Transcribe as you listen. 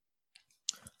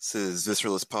This is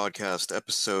Visceralist Podcast,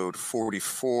 episode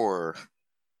 44,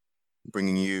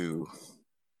 bringing you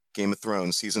Game of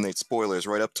Thrones Season 8 spoilers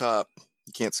right up top.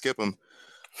 You can't skip them.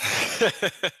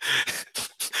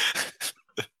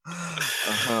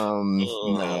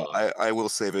 No, I will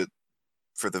save it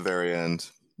for the very end.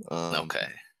 Okay.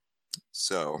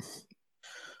 So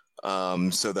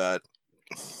that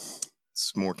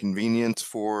it's more convenient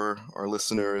for our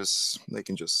listeners. They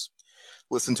can just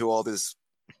listen to all this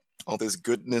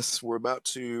goodness we're about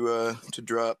to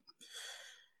drop.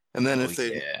 And then if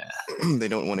they they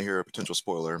don't want to hear a potential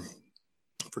spoiler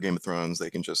for Game of Thrones, they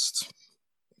can just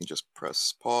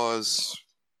press pause,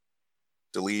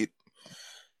 delete,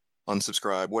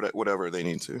 unsubscribe, whatever they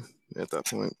need to at that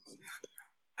point.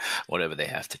 Whatever they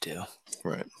have to do.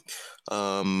 Right.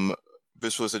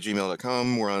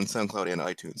 Visceralist@gmail.com. We're on SoundCloud and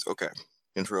iTunes. Okay.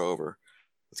 Intro over.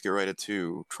 Let's get right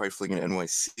into Trifling in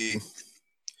NYC.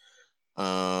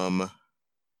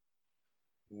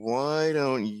 Why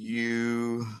don't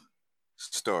you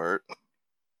start?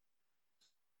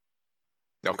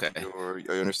 Okay.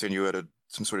 I understand you had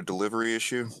some sort of delivery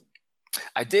issue.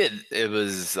 I did. It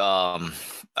was a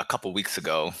couple weeks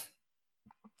ago.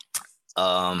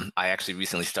 I actually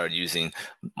recently started using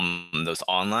those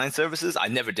online services. I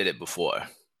never did it before.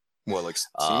 What, like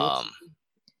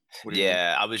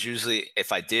yeah, I was usually,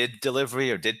 if I did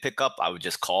delivery or did pick up, I would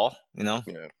just call, Yeah,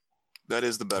 that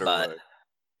is the better way.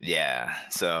 Yeah,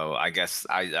 so I guess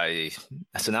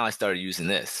so now I started using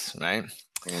this, right?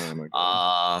 Oh my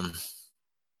God.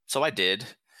 So I did,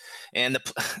 and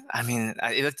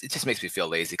it just makes me feel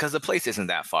lazy because the place isn't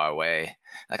that far away.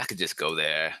 Like I could just go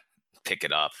there, pick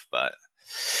it up, but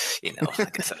I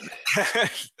guess I'm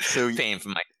paying for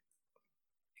my.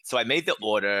 So I made the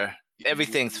order.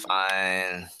 Everything's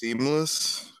fine.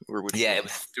 Seamless? Yeah, it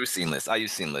was through Seamless. I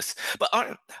use Seamless, but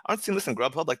aren't Seamless and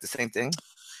Grubhub like the same thing?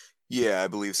 Yeah, I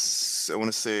believe. I want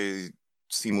to say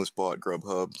Seamless bought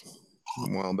Grubhub a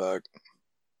while back.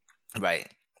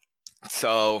 Right.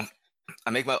 So I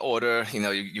make my order.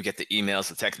 You get the emails,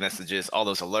 the text messages, all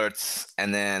those alerts,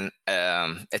 and then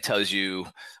it tells you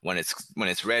when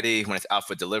it's ready, when it's out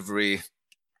for delivery.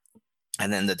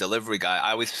 And then the delivery guy,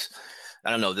 I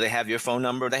don't know, do they have your phone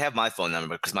number? They have my phone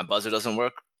number because my buzzer doesn't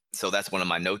work. So that's one of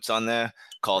my notes on there.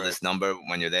 Call this number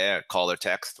when you're there, call or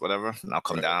text, whatever, and I'll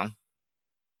come down.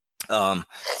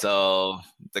 So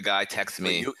the guy texts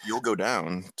me. You'll go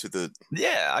down to the.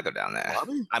 Yeah, I go down there.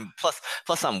 Lobby?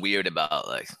 Plus I'm weird about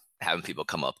like having people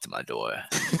come up to my door.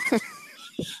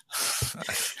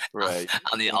 Right.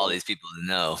 I need all these people to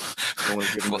know. I want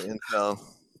to give them the intel.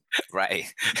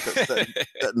 Right.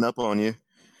 Setting up on you.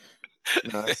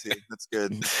 No, I see. That's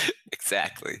good.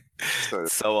 Exactly.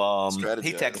 So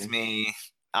he texts me.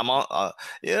 I'm on.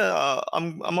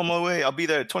 I'm on my way. I'll be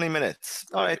there in 20 minutes.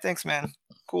 All right, thanks, man.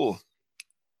 Cool.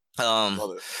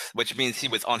 Which means he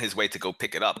was on his way to go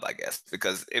pick it up, I guess,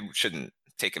 because it shouldn't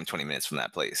take him 20 minutes from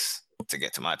that place to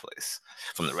get to my place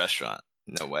from the restaurant.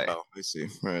 No way. Oh, I see.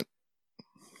 Right.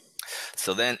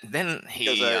 So then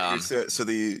he.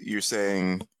 You're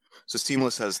saying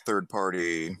Seamless has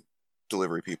third-party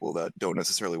delivery people that don't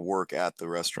necessarily work at the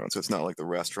restaurant, so it's not like the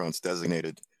restaurant's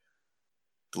designated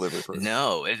delivery person.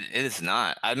 No, it is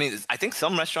not. I mean, I think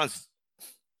some restaurants.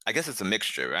 I guess it's a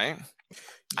mixture, right?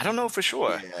 I don't know for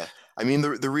sure. Yeah. I mean,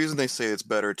 the reason they say it's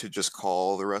better to just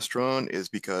call the restaurant is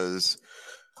because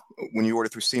when you order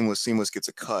through Seamless gets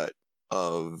a cut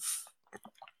of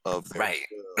their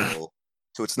bill.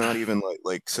 So it's not even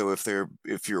like so if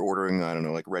you're ordering, I don't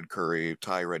know, like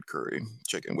Thai red curry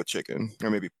chicken with chicken, or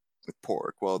maybe with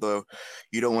pork. Well, though,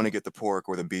 you don't want to get the pork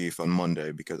or the beef on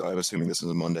Monday, because I'm assuming this is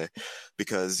a Monday,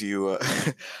 because you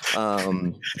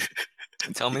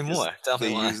Tell me more. Tell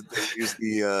me more. They use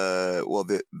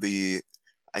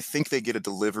I think they get a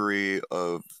delivery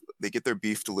they get their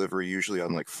beef delivery usually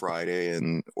on like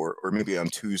Friday or maybe on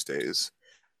Tuesdays.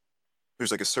 There's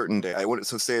like a certain day.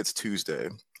 So say it's Tuesday.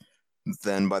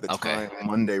 Then by the time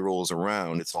Monday rolls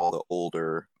around, it's all the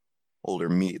older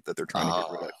meat that they're trying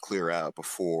to clear out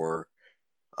before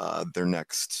their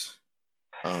next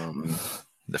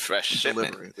the fresh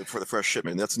shipment. For the fresh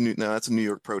shipment. That's a New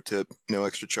York pro tip. No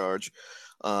extra charge.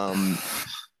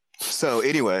 So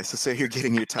anyway, say you're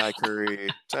getting your Thai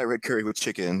red curry with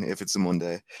chicken if it's a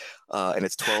Monday, and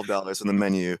it's $12 on the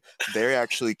menu. They're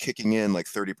actually kicking in like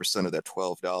 30% of that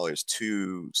 $12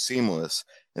 to Seamless,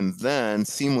 and then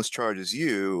Seamless charges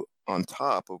you on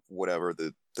top of whatever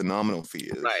the nominal fee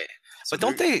is. Right. So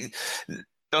but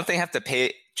don't they have to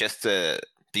pay just to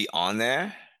be on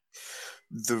there?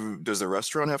 Does the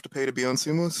restaurant have to pay to be on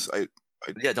Seamless?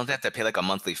 Yeah, don't they have to pay like a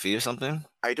monthly fee or something?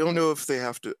 I don't know if they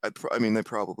have to. I mean, they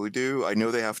probably do. I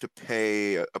know they have to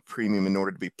pay a premium in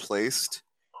order to be placed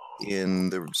in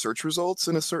the search results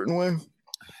in a certain way.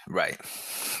 Right.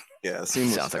 Yeah,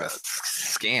 Seamless Sounds like a does.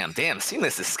 scam. Damn,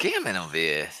 Seamless is scamming over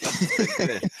here. It's pretty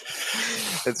good.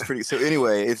 That's pretty. So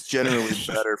anyway, it's generally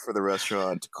better for the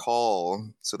restaurant to call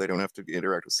so they don't have to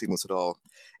interact with Seamless at all,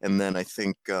 and then I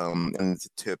think and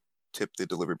to tip the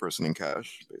delivery person in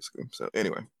cash, basically. So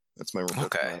anyway, that's my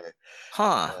Okay.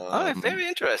 Huh. All right. um, Very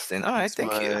interesting. All right. that's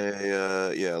Thank my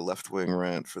you yeah, left wing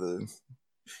rant for the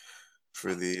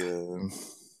for the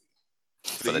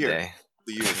for for the the year. day.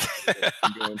 The year. Yeah,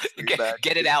 I'm going straight back.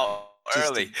 Get it out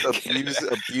Just early. Get it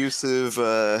out. abusive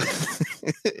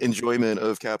enjoyment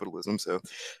of capitalism. So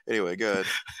anyway, go ahead.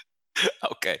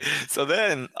 Okay. So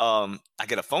then I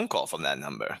get a phone call from that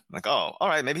number. I'm like, oh, all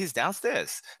right, maybe he's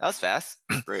downstairs. That was fast.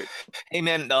 Great. Hey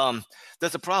man,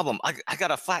 there's a problem. I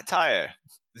got a flat tire.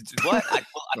 What? Well, I Oh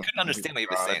couldn't my understand what he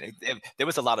was God. saying. There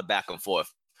was a lot of back and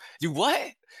forth. You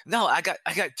what? No, I got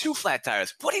 2 flat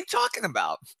tires. What are you talking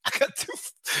about? I got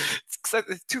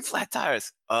two flat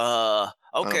tires.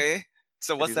 Okay.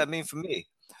 So what's that mean for me?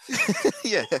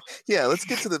 Yeah, yeah. Let's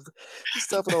get to the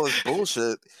stop with all this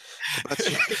bullshit about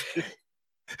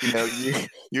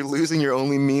you're losing your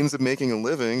only means of making a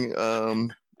living. Well,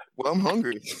 I'm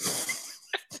hungry.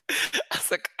 I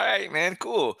was like, all right, man,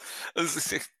 cool.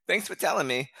 Thanks for telling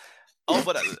me. Oh,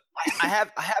 but I have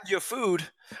your food.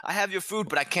 I have your food,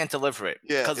 but I can't deliver it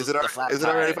Yeah, because is of it the flat is it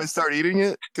all right if I tires. start eating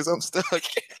it? Because I'm stuck.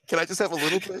 Can I just have a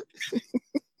little bit?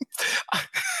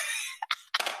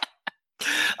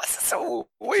 I said, so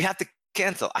we have to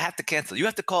cancel. I have to cancel. You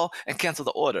have to call and cancel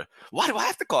the order. Why do I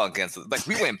have to call and cancel? Like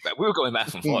we were going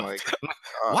back and Oh forth. my I'm like,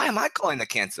 God. why am I calling to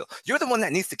cancel? You're the one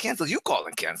that needs to cancel. You call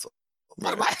and cancel.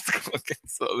 Why do I Right. have to call and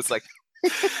cancel? It was like,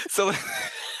 so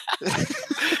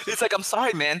it's like, I'm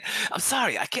sorry, man. I'm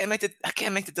sorry. I can't make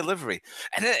the delivery.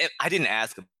 And then I didn't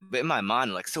ask him, but in my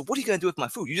mind, like, so what are you gonna do with my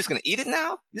food? You just gonna eat it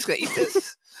now? You just gonna eat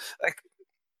this? Like,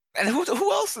 and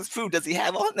who else's food does he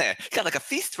have on there? He got like a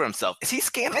feast for himself. Is he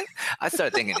scamming? I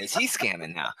started thinking, is he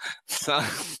scamming now? So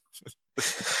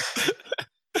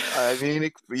I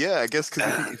mean, yeah, I guess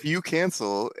because if you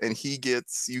cancel and you get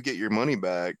your money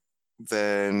back,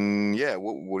 then yeah,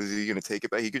 what is he going to take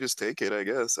it back? He could just take it, I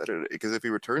guess. I don't because if he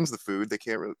returns the food, they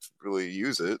can't really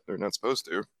use it. They're not supposed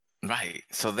to. right.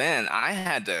 So then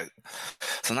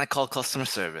so then I called customer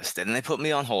service. Then they put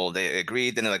me on hold. They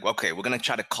agreed. Then they're like, okay, we're gonna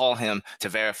try to call him to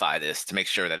verify this to make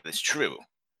sure that it's true.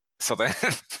 So then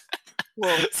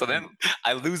Well, so then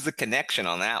I lose the connection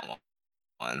on that one.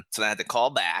 So then I had to call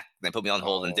back. They put me on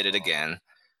hold and did it again.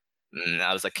 And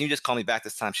I was like, can you just call me back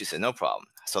this time? She said, no problem.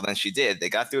 So then she did. They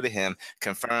got through to him,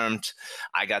 confirmed.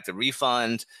 I got the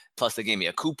refund. Plus, they gave me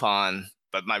a coupon.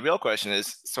 But my real question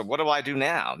is, so what do I do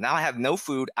now? Now I have no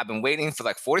food. I've been waiting for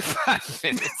like 45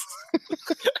 minutes.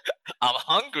 I'm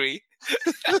hungry.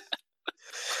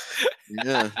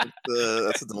 yeah,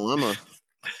 that's a dilemma.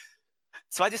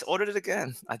 So I just ordered it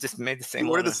again. I just made the same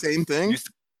You ordered order. the same thing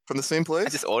from the same I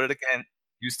place? just ordered again.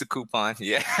 Used the coupon.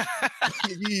 Yeah.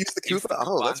 You used the Used the coupon.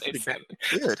 Oh, that's coupon they pretty sent me.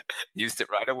 good. Used it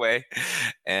right away.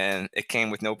 And it came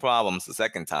with no problems the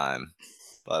second time.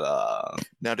 But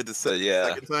Now, but yeah.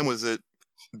 second time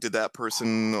did that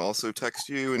person also text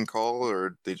you and call,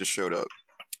 or they just showed up?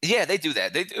 Yeah, they do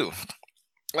that. They do.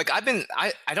 Like I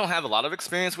don't have a lot of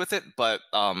experience with it, but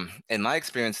in my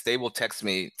experience, they will text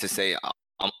me to say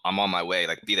I'm on my way,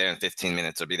 like be there in 15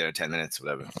 minutes or be there in 10 minutes,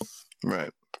 whatever.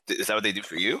 Right. Is that what they do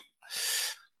for you?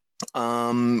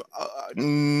 No.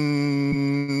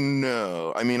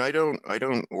 I mean, I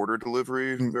don't order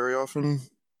delivery very often.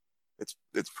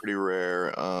 It's pretty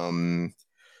rare.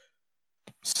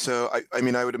 So I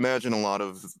mean, I would imagine a lot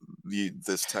of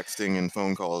this texting and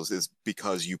phone calls is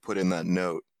because you put in that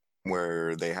note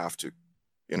where they have to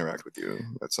interact with you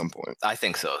at some point. I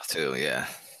think so too. Yeah.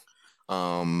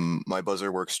 My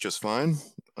buzzer works just fine.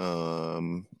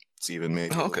 It's even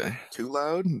maybe a little Okay. too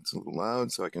loud. It's a little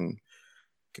loud, so I can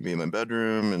be in my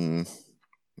bedroom and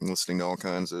listening to all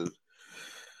kinds of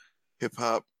hip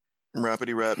hop,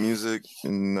 rapidy rap music,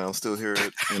 and I'll still hear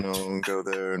it. And go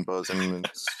there and buzz them. And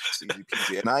it's easy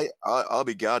peasy. And I'll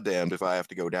be goddamned if I have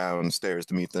to go downstairs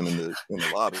to meet them in the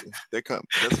lobby. They come.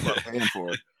 That's what I'm paying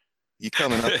for. You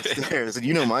coming up the stairs,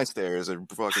 and my stairs are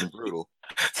fucking brutal.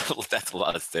 That's a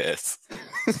lot of stairs.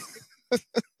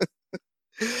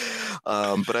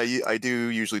 But I do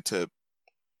usually tip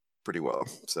pretty well.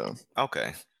 So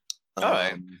Okay. All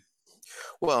right.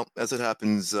 Well, as it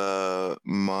happens,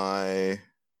 my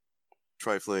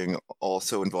trifling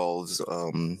also involves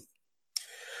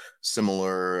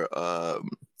similar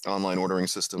online ordering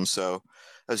systems. So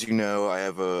as you know, I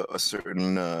have a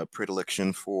certain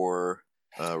predilection for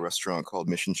a restaurant called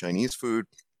Mission Chinese Food.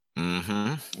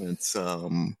 Mm-hmm. It's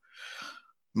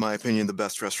my opinion, the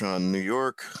best restaurant in New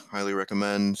York. Highly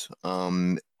recommend.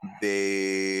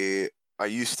 They I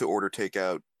used to order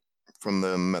takeout from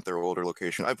them at their older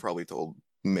location. I've probably told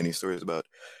many stories about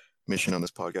Mission on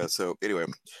this podcast. So anyway,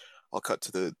 I'll cut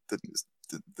to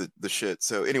the shit.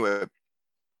 So anyway,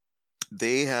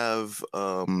 they have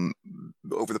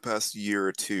over the past year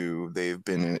or two, they've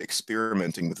been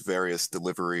experimenting with various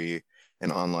delivery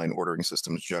and online ordering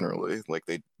systems generally. Like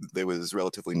they was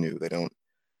relatively new.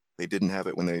 They didn't have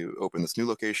it when they opened this new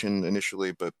location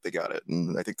initially, but they got it.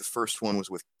 And I think the first one was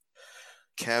with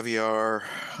Caviar,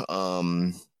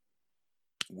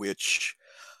 which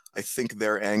I think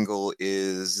their angle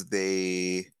is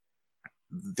they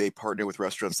partner with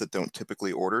restaurants that don't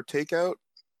typically order takeout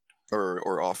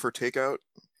or offer takeout.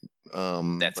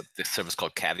 That's But the service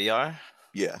called Caviar.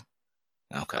 yeah.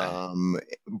 Okay.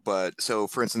 But so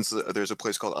for instance, there's a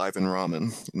place called Ivan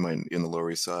Ramen in the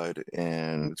Lower East Side,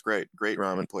 and it's great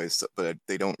ramen place, but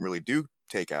they don't really do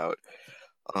takeout.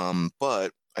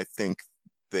 But I think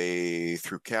they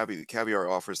through Caviar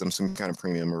offers them some kind of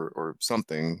premium or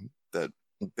something that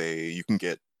you can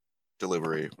get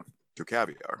delivery through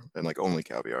Caviar and like only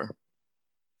Caviar.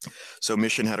 So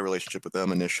Mission had a relationship with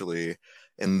them initially,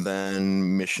 and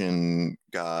then Mission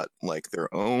got like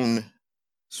their own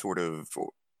sort of,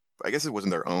 I guess it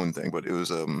wasn't their own thing, but it was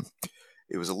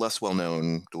a less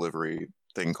well-known delivery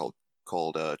thing called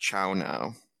Chow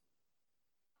Now.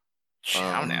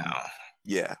 Chow Um, now.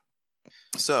 yeah.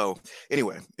 So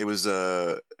anyway, it was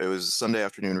Sunday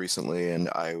afternoon recently, and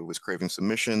I was craving some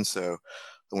Mission, so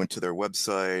I went to their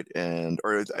website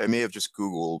or I may have just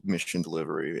Googled Mission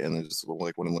delivery, and it's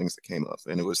like one of the links that came up,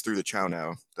 and it was through the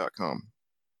chownow.com.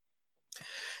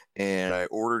 And I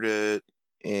ordered it,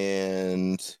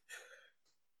 and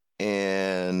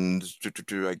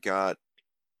I got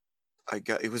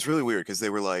it was really weird because they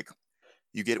were like,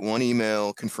 you get one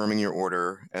email confirming your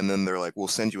order, and then they're like, we'll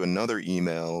send you another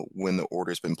email when the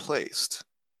order's been placed.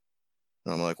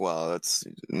 And I'm like, wow, that's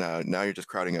now you're just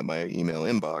crowding up my email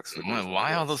inbox.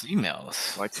 Why all those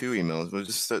emails? Why two emails? But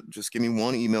just give me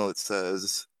one email that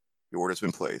says your order's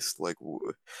been placed.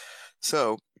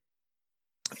 So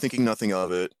thinking nothing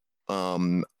of it,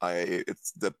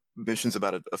 it's the Mission's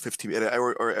about a 15. I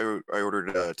ordered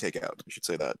a takeout. I should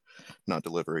say that, not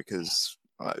delivery, because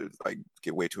I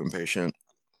get way too impatient.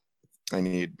 I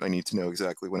need to know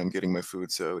exactly when I'm getting my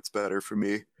food, so it's better for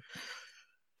me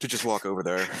to just walk over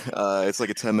there. It's like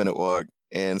a 10-minute walk,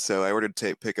 and so I ordered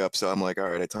pickup. So I'm like, all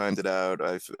right, I timed it out.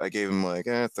 I gave him like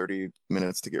 30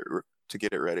 minutes to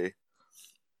get it ready.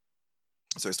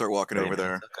 So I start walking over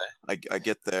there. Okay. I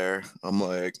get there. I'm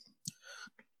like,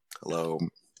 hello,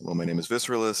 my name is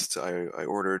Visceralist. I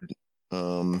ordered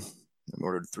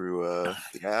through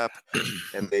the app,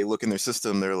 and they look in their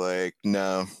system. They're like,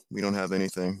 no, we don't have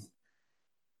anything.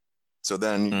 So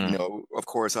then, of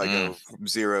course, I go from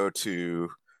 0 to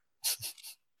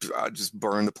I just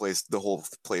burn the whole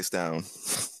place down.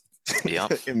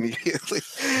 Yep. Immediately.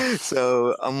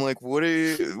 So I'm like, what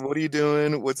are you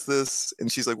doing? What's this?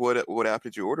 And she's like, what app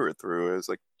did you order it through? I was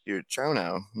like, your Chow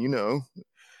Now, And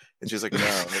she's like,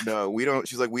 no, we don't.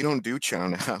 She's like, we don't do Chow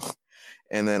Now.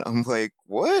 And then I'm like,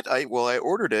 what? I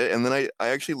ordered it, and then I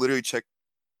actually literally checked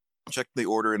the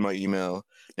order in my email.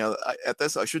 Now, at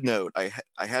this, I should note, I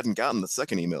hadn't gotten the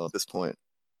second email at this point.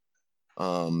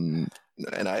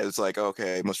 And I was like,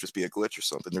 okay, it must just be a glitch or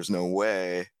something. There's no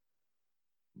way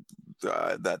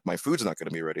that my food's not going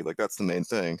to be ready. Like, that's the main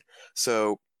thing.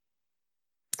 So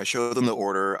I showed them the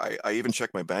order. I even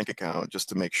checked my bank account just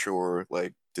to make sure,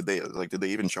 like, did they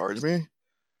even charge me?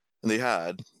 And they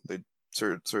had. They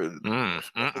sort of charged me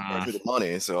the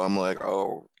money. So I'm like,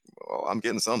 oh, I'm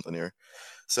getting something here.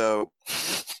 So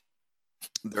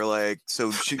they're like,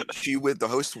 so she went, the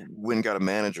host went and got a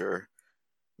manager.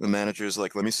 The manager's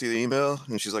like, let me see the email.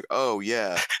 And she's like, oh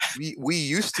yeah, we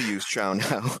used to use Chow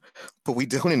Now, but we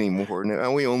don't anymore.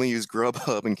 Now we only use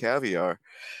Grubhub and Caviar.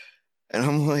 And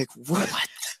I'm like, what?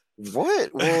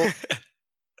 Well,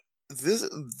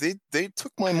 they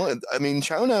took my money. I mean,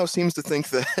 Chow Now seems to think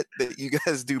that you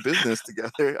guys do business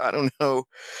together. I don't know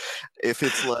if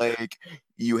it's like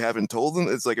you haven't told them.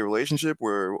 It's like a relationship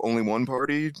where only one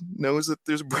party knows that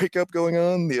there's a breakup going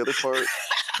on. The other part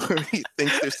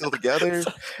thinks they're still together,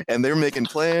 and they're making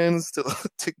plans to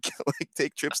like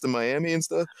take trips to Miami and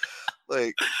stuff.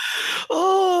 Like,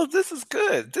 oh, this is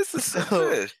good. This is so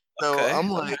good. So okay. I'm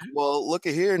like, well, look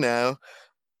at here now.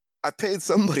 I paid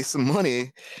somebody some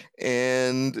money,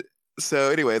 and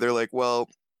so anyway, they're like, well,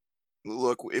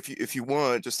 look, if you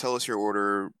want, just tell us your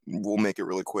order. We'll make it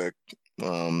really quick.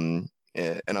 And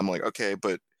I'm like, okay,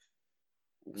 but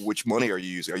which money are you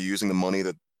using? Are you using the money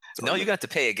that No, you got to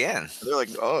pay again. they're like,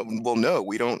 oh, well, no,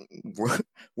 we don't.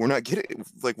 We're not getting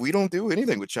like we don't do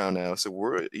anything with Chow now. So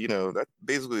we're, that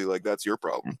basically like that's your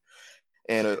problem.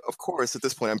 And of course, at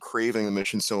this point, I'm craving the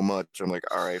mission so much. I'm like,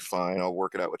 all right, fine, I'll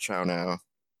work it out with Chow now.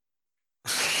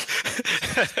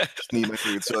 Just need my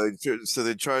food. So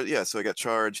they charge. Yeah, so I got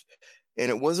charged, and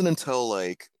it wasn't until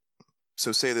like,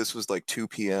 so say this was like 2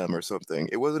 p.m. or something.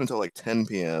 It wasn't until like 10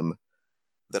 p.m.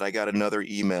 that I got another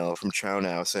email from Chow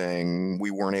Now saying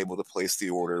we weren't able to place the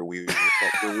order. We're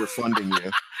refunding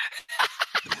you.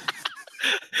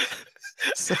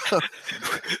 So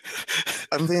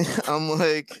I'm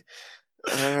like,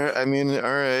 I mean, all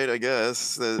right, I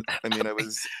guess that. I mean,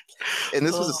 and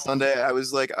this was a Sunday. I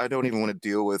was like, I don't even want to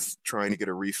deal with trying to get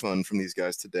a refund from these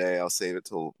guys today. I'll save it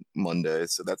till Monday.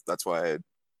 So that's why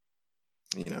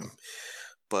you know.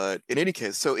 But in any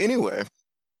case, so anyway,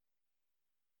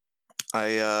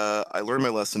 I learned my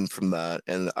lesson from that,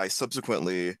 and I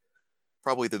subsequently,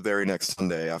 probably the very next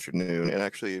Sunday afternoon, and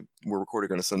actually we're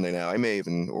recording on a Sunday now. I may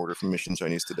even order from Mission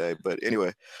Chinese today, but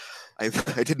anyway, I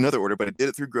did another order, but I did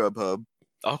it through Grubhub.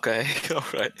 Okay, all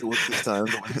right. It worked this time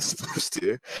the way it's supposed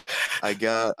to. I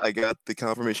got the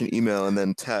confirmation email and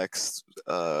then text.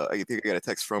 I think I got a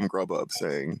text from Grubhub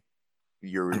saying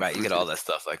you're Right, you get all that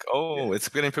stuff like, oh, it's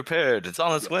getting prepared, it's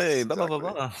on its way, blah, exactly. blah,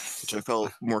 blah, blah. Which I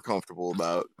felt more comfortable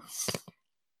about.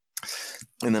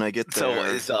 And then I get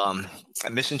there. So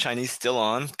is Mission Chinese still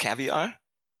on Caviar?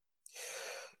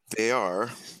 They are.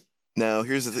 Now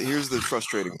here's the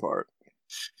frustrating part.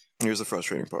 Here's the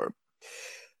frustrating part.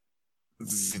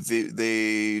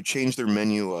 They changed their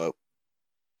menu up.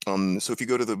 So if you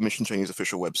go to the Mission Chinese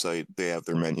official website, they have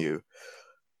their menu.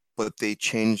 But they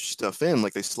change stuff in,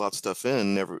 like they slot stuff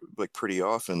in like pretty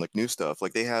often, like new stuff.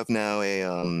 Like they have now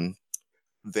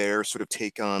their sort of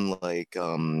take on like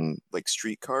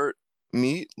street cart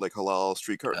meat, like halal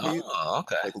street cart meat,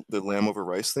 okay. like the lamb over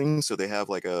rice thing. So they have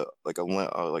like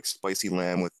like spicy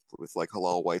lamb with like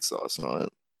halal white sauce on it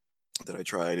that I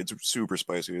tried. It's super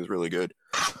spicy. It was really good.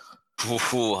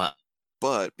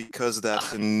 But because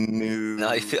that's a new.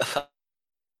 Now you feel.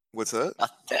 What's that?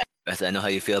 I know how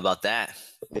you feel about that.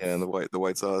 Yeah, and the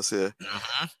white sauce. Yeah.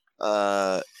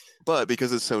 Mm-hmm. But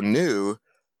because it's so new,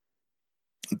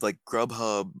 like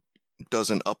Grubhub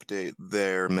doesn't update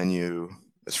their menu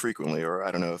as frequently, or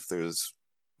I don't know if there's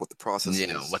what the process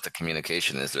is. What the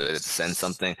communication is to send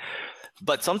something.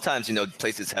 But sometimes,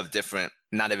 places have different,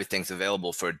 not everything's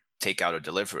available for takeout or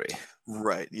delivery.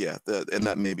 Right. Yeah. And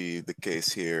that may be the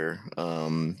case here.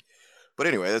 But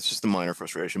anyway, that's just a minor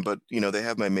frustration. But, they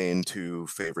have my main two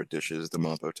favorite dishes, the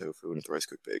Mapo tofu and the rice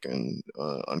cooked bacon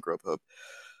on Grubhub.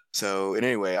 So, in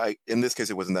any way, in this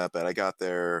case, it wasn't that bad. I got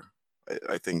there.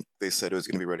 I think they said it was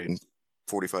going to be ready in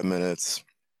 45 minutes.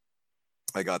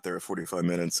 I got there at 45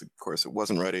 minutes. Of course, it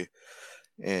wasn't ready.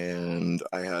 And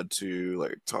I had to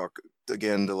like talk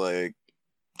again to like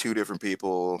two different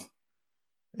people.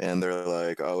 And they're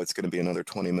like, oh, it's going to be another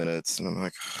 20 minutes. And I'm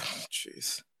like,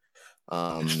 jeez.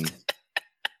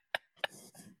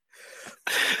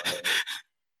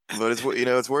 But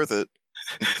it's worth it.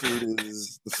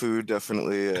 The food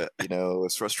definitely,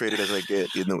 as frustrated as I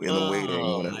get in the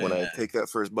waiting, when I take that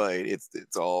first bite, it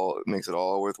makes it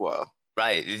all worthwhile.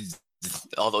 Right.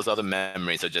 All those other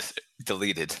memories are just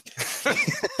deleted.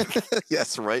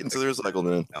 Yes, right into the recycle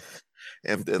bin.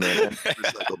 And then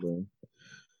recycle bin.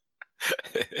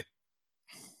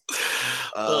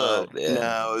 Oh man!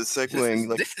 Now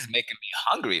segueing, this is making me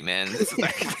hungry, man. This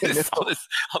is all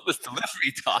this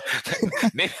delivery talk.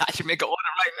 Maybe I should make an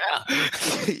order right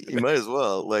now. You might as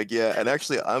well. Like, yeah, and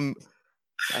actually, I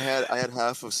had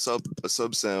half of a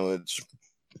sub sandwich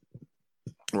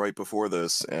right before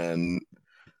this, and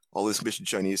all this Mission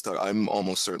Chinese talk. I'm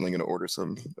almost certainly going to order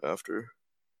some after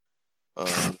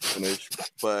finish.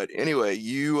 But anyway,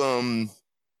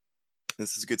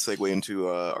 this is a good segue into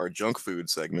our junk food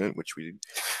segment, which we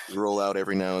roll out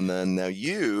every now and then. Now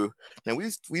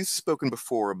we've spoken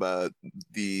before about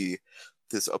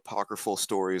this apocryphal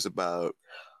stories about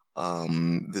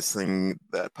this thing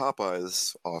that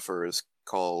Popeyes offers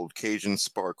called Cajun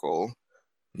Sparkle.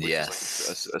 Yes,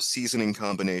 is like a seasoning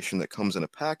combination that comes in a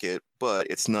packet, but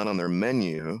it's not on their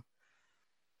menu,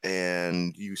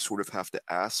 and you sort of have to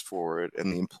ask for it,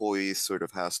 and the employee sort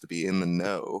of has to be in the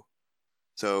know.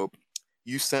 So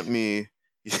you texted me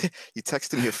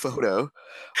a photo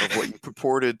of what you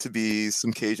purported to be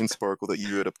some Cajun Sparkle that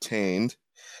you had obtained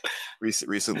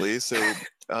recently. So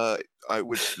I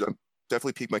would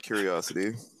definitely pique my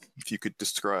curiosity if you could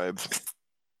describe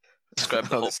Describe the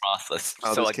how whole this process.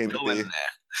 how So this like came to go in be. there.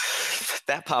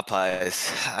 That Popeyes,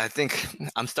 I think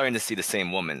I'm starting to see the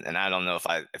same woman, and I don't know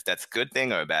if that's a good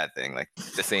thing or a bad thing. Like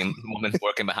the same woman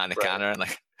working behind the Right. counter, and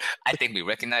like I think we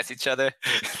recognize each other.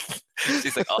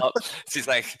 She's like, oh, she's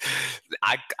like,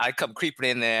 I come creeping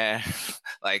in there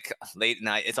like late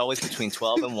night. It's always between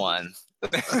 12 and 1.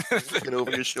 Looking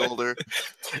over your shoulder.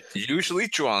 Usually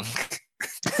drunk.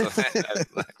 So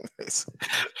Nice.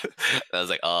 I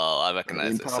was like, oh, I I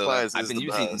recognize mean, it. So then Popeyes I've is been the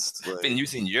using best. been Like,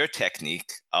 using your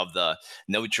technique of the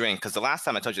no drink because the last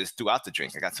time I told you this throughout the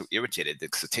drink, I got so irritated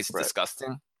because it tasted right,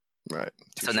 disgusting. right.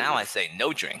 Too So now sugary. I say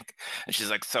no drink, and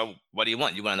she's like, "So what do you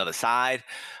want? You want another side,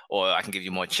 or I can give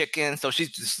you more chicken?" So she's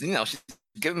just, she's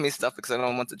giving me stuff because I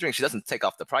don't want to drink. She doesn't take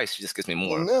off the price; she just gives me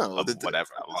Well, more no, of whatever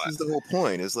I this want. is the whole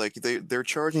point. Is like they're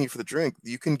charging you for the drink.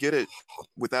 You can get it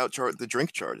without the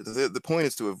drink charge. The point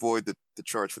is to avoid the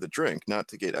charge for the drink, not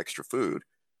to get extra food.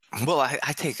 Well, I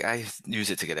use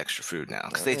it to get extra food now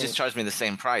because All they right, just charge me the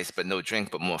same price, but no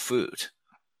drink, but more food.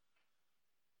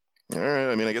 all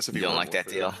right. I mean, I guess if You you don't want like more that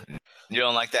food. deal? You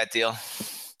don't like that deal?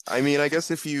 I mean, I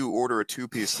guess if you order a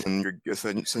 2-piece, then you're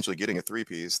essentially getting a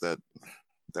 3-piece. That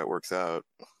works out.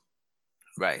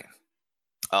 Right.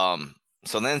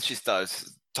 So then she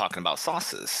starts talking about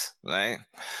sauces, right?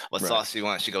 What Right. sauce do you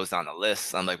want? She goes down the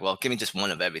list. I'm like, well, give me just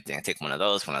one of everything. I take one of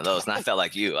those, one of those. And I felt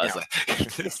like you. I was like,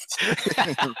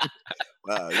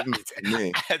 Wow, you can be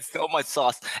me. I had so much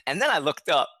sauce. And then I looked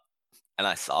up and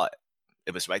I saw it.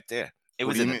 It was right there. It What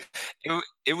was do you in mean?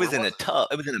 it was Where in a was it? tub.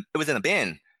 It was in a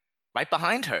bin right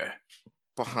behind her.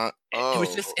 Behind. It was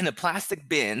Oh, just in a plastic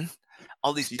bin.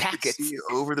 All these so you could packets. see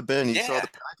over the bin. You saw Yeah. the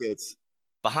packets.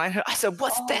 Behind her. I said,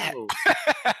 what's that? Oh,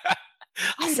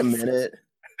 I wait a said, minute.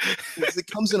 It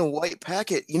comes in a white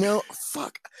packet.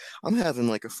 Fuck. I'm having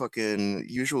like a fucking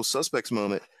Usual Suspects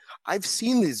moment. I've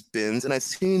seen these bins and I've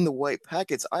seen the white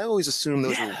packets. I always assume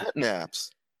those were yeah. wet naps.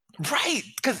 Right,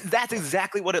 because that's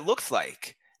exactly what it looks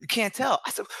like. You can't tell.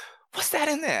 I said, "What's that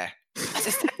in there?" I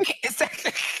said, "Is that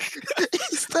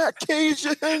Is that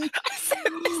Cajun? I said,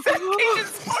 "Is that Cajun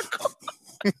sparkle?"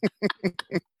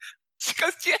 She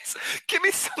goes, "Yes, give me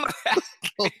some of that."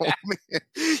 Oh, man.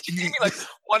 She gave me like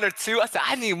one or two. I said,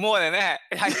 "I need more than that."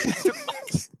 And I took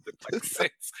like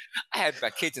 6. I had my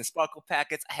Cajun sparkle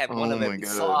packets. I had one Oh of my every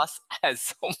God. sauce. I had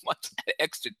so much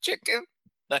extra chicken.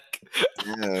 Like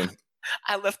Yeah.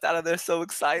 I left out of there so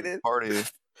excited. Party.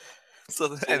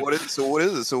 So So what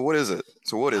is it?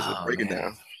 oh, Break it man.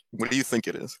 down. What do you think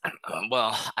it is?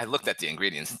 Well, I looked at the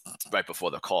ingredients right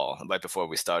before the call, right before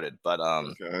we started. But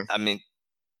Okay. I mean,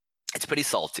 it's pretty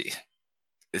salty.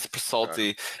 It's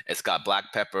salty. It's got black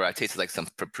pepper. I tasted like some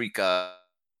paprika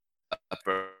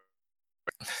pepper.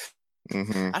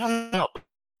 Mm-hmm. I don't know.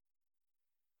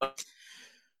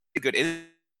 Good. It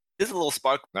is a little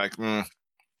spark. Like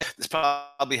this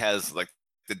probably has like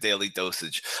the daily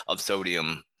dosage of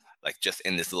sodium, like just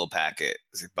in this little packet.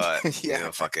 But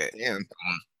Yeah. fuck it. Damn.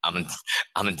 I'm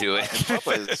gonna do it.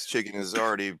 Popeye's chicken is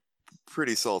already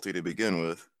pretty salty to begin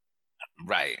with.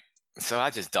 Right. So I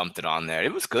just dumped it on there.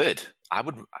 It was good. I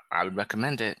would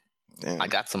recommend it. Damn. I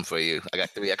got some for you. I got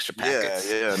 3 extra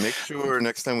packets. Yeah. Make sure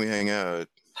next time we hang out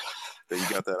that you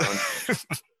got that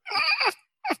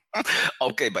on.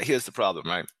 Okay, but here's the problem,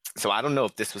 right? So I don't know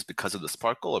if this was because of the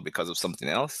sparkle or because of something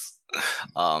else.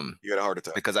 You got a heart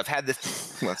attack. Because I've had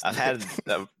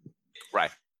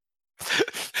right.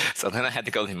 So then I had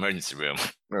to go to the emergency room.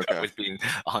 Okay. With being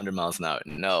 100 miles an hour.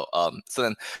 No. So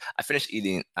then I finished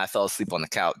eating. I fell asleep on the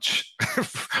couch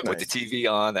with the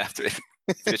TV on after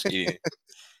I finished eating.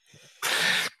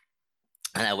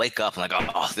 And I wake up, I'm like,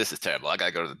 oh, this is terrible. I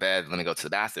gotta go to the bed. Let me go to the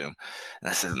bathroom. And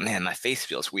I said, man, my face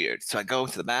feels weird. So I go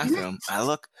to the bathroom. I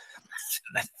look,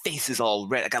 my face is all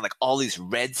red. I got like all these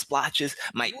red splotches.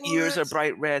 My ears are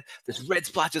bright red. There's red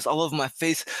splotches all over my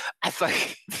face. I was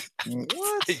like,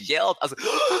 What? I yelled. I was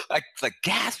like, like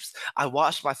gasps. I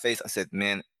washed my face. I said,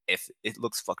 man, if it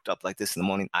looks fucked up like this in the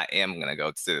morning, I am gonna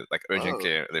go to like urgent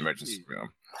care, the emergency room.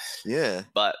 Yeah.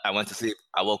 But I went to sleep.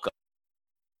 I woke up.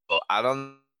 Well, I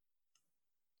don't.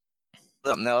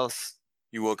 Something else.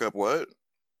 You woke up what?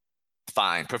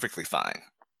 Fine, perfectly fine.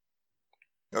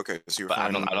 Okay, so you're But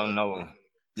fine. I don't know.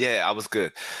 Yeah, I was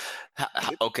good.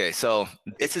 Okay, so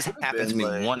this has happened to me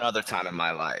one other time in my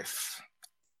life.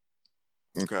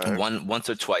 Okay. Once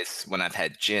or twice when I've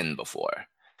had gin before.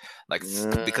 Like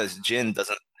because gin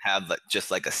doesn't have like just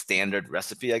like a standard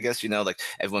recipe, I guess, like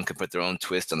everyone can put their own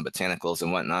twist on the botanicals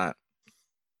and whatnot.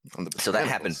 So that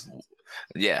happened.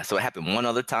 Yeah, so it happened one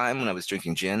other time when I was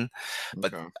drinking gin,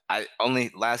 but Okay. I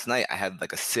only last night I had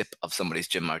like a sip of somebody's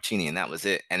gin martini and that was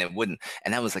it. And it wouldn't,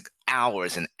 and that was like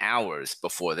hours and hours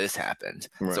before this happened.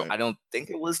 So Right. I don't think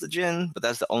it was the gin, but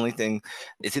that's the only thing.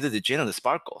 It's either the gin or the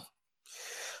sparkle.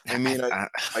 I I, mean, I I,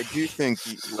 I do think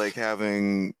like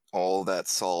having all that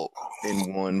salt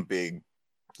in one big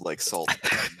like salt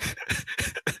pen.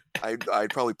 I'd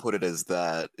probably put it as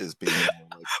that as being more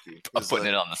likely. I'm 'Cause, putting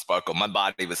it on the sparkle. My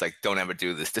body was like, "Don't ever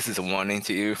do this. This is a warning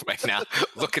to you right now.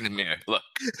 Look in the mirror. Look,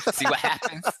 see what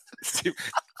happens. See,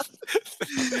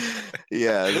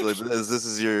 yeah, it's like, this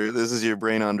is your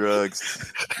brain on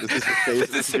drugs. This is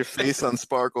this your is face on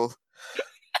sparkle.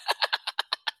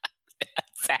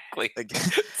 exactly. Like,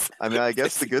 I mean, I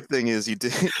guess the good thing is you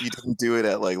didn't do it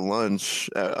at like lunch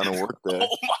on a work day.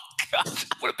 Oh my gosh,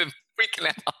 I would have been freaking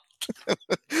out.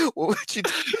 What would you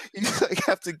do? You like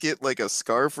have to get like a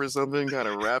scarf or something, kind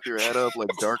of wrap your head up like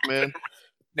Darkman.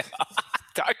 No,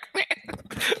 Dark Man.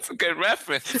 It's a good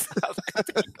reference. I was like,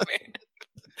 Dark Man.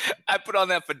 I put on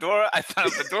that fedora. I found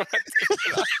a fedora.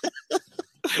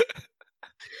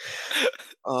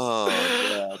 Oh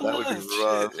yeah, that would be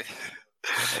Oh, rough. shit.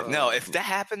 No, if Um, that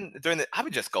happened during the, I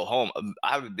would just go home.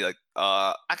 I would be like,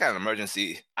 I got an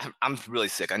emergency. I'm really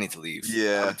sick. I need to leave. I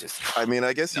yeah, would just, I mean,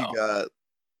 I guess you no. got.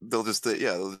 They'll just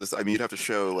yeah, they'll just. I mean, you'd have to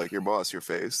show like your boss your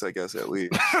face, I guess at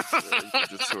least. You could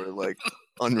just sort of like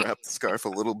unwrap the scarf a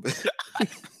little bit.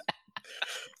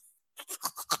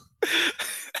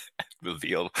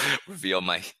 reveal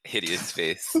my hideous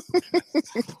face.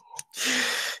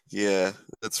 Yeah,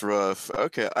 that's rough.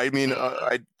 Okay, I mean,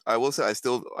 I will say I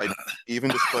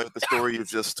even despite the story you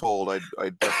just told, I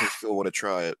definitely still want to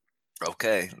try it.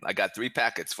 Okay, I got 3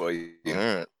 packets for you. All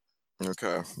right.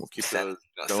 Okay, we'll keep Send,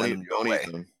 those. send them your Don't eat way.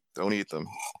 them. Don't eat them.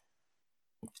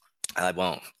 I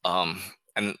won't.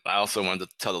 And I also wanted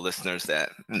to tell the listeners that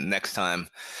next time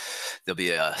there'll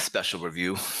be a special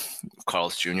review,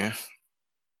 Carl's Jr.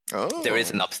 There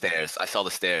is Oh, an upstairs. I saw the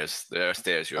stairs. There are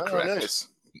stairs. You're oh, correct. nice, nice.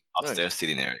 Upstairs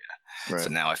seating area. So Right.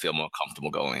 now I feel more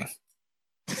comfortable going.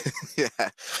 Yeah.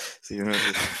 So you don't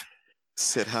have to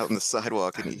sit out on the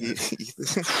sidewalk and eat.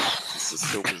 This is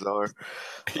so bizarre.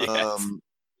 Yes.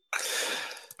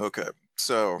 Okay,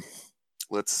 so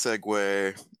let's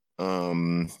segue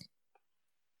um,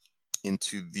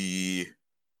 into the,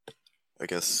 I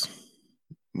guess,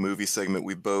 movie segment.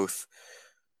 We both.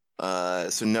 So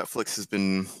Netflix has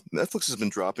been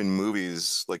dropping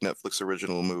movies like Netflix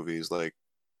original movies like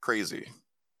crazy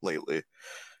lately.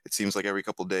 It seems like every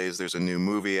couple days there's a new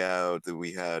movie out that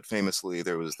we had famously.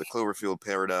 There was the Cloverfield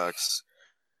Paradox,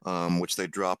 which they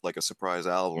dropped like a surprise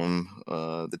album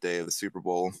the day of the Super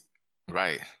Bowl.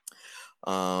 Right.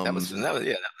 Um, Yeah, that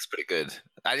was pretty good.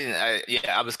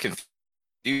 I was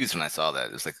confused when I saw that.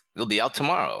 It was like it'll be out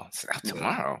tomorrow. It's out yeah,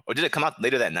 tomorrow, or did it come out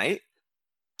later that night?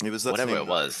 it was that Whatever same it night,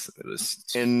 was, it was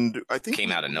and I think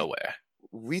came out of nowhere.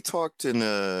 we talked in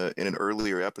an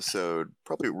earlier episode,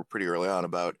 probably pretty early on,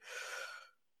 about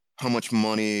how much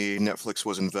money Netflix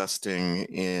was investing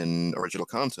in original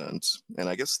content, and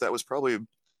I guess that was probably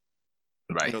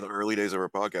Right. the early days of our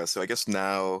podcast. So I guess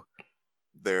now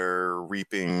they're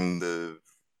reaping the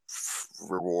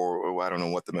reward. I don't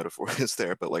know what the metaphor is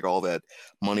there, but like all that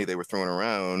money they were throwing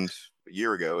around a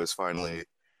year ago is finally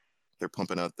they're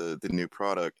pumping out the new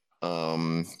product,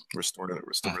 restoring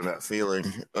that feeling.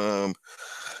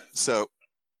 So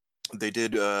they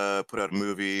did put out a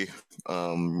movie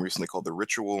recently called The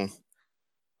Ritual.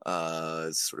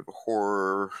 It's sort of a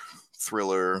horror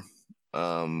thriller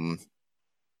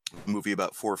movie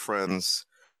about four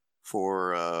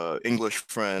English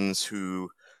friends who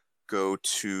go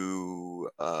to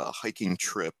a hiking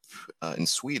trip in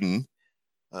Sweden,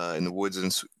 in the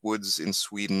woods in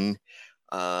Sweden,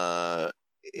 uh,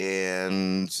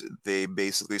 and they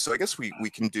basically. So I guess we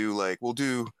can do like we'll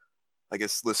do. I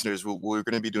guess listeners, we're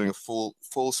going to be doing a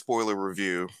full spoiler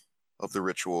review of The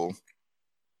Ritual,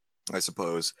 I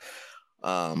suppose.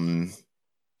 Um,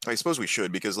 I suppose we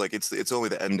should because like it's only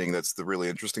the ending that's the really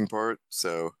interesting part.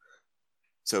 So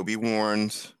be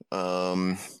warned.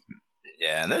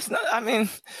 Yeah, there's not. I mean,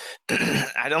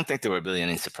 I don't think there were really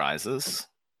any surprises.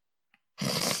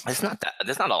 It's not that.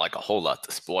 There's not like a whole lot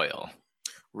to spoil.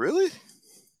 Really?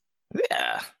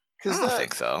 Yeah, I Because don't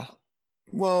think so.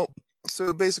 well,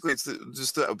 so basically,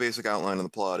 just the basic outline of the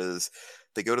plot is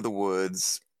they go to the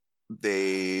woods.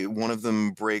 One of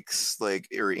them breaks like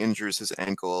or injures his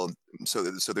ankle. So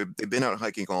they've been out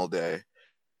hiking all day,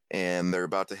 and they're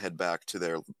about to head back to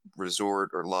their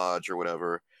resort or lodge or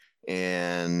whatever.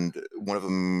 And one of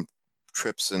them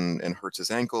trips and hurts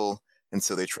his ankle, and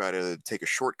so they try to take a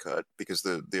shortcut because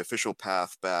the official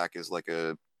path back is like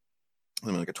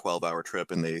like a 12-hour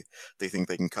trip, and they think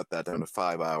they can cut that down to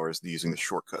 5 hours using the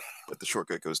shortcut. But the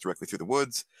shortcut goes directly through the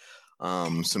woods.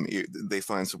 They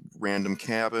find some random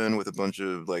cabin with a bunch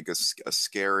of like a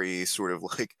scary sort of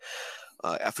like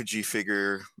effigy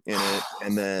figure in it,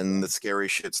 and then the scary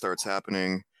shit starts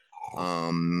happening.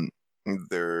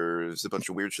 There's a bunch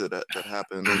of weird shit that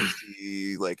happens.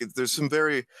 There's some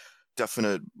very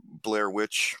definite Blair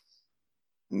Witch,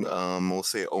 we'll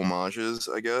say homages,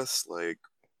 I guess, like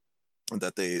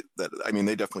they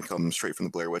definitely come straight from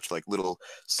the Blair Witch, like little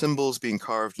symbols being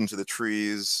carved into the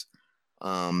trees,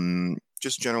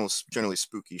 just generally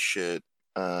spooky shit.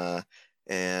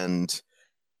 And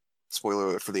spoiler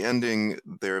alert for the ending,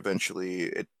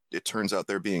 it turns out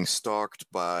they're being stalked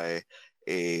by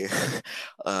a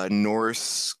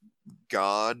Norse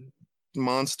god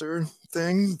monster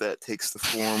thing that takes the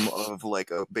form of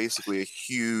like basically a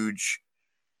huge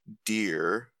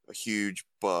deer, a huge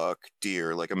buck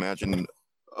deer. Like imagine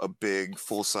a big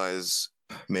full-size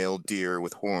male deer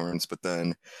with horns, but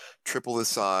then triple the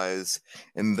size,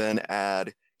 and then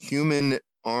add human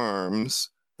arms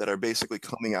that are basically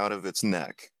coming out of its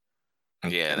neck.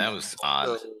 Yeah, that was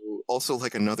odd. Also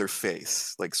like another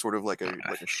face, like sort of like a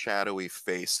shadowy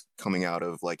face coming out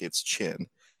of like its chin.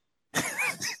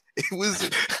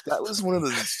 That was one of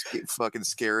the fucking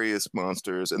scariest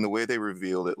monsters, and the way they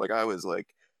revealed it, like I was like,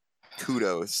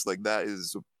 kudos. Like that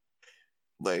is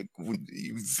like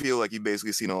you feel like you've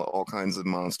basically seen all kinds of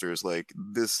monsters. Like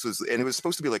this was, and it was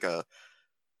supposed to be like I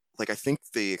think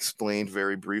they explained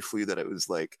very briefly that it was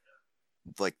like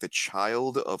the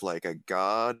child of like a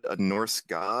god, a Norse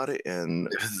god, and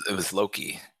it was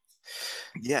Loki.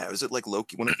 Yeah, was it like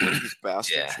Loki, one of Loki's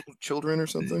bastard children or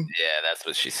something? Yeah, that's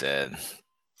what she said.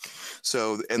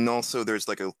 So, and also there's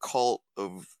like a cult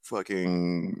of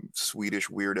fucking Swedish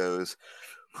weirdos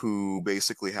who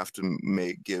basically have to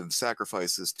give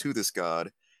sacrifices to this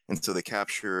god, and so they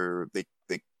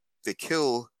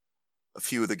kill a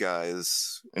few of the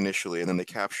guys initially, and then they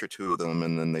capture two of them,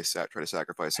 and then they try to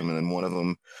sacrifice them, and then one of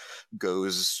them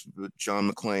goes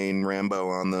John McClane Rambo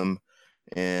on them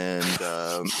and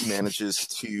manages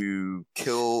to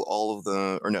kill all of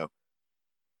them. Or no,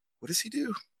 what does he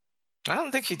do? I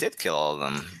don't think he did kill all of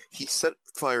them. He set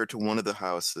fire to one of the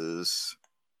houses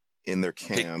in their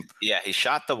camp. He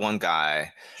shot the one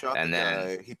guy.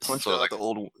 He punched out the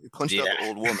old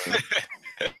woman.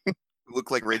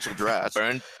 Looked like Rachel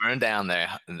Dratch. Burned down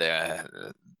their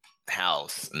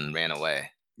house and ran away.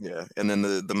 Yeah, and then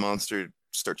the monster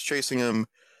starts chasing him.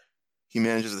 He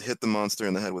manages to hit the monster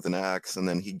in the head with an axe, and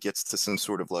then he gets to some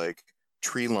sort of like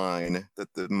tree line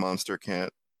that the monster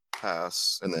can't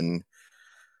pass, and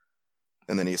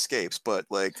then he escapes. But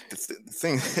like the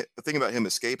thing about him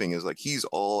escaping is like he's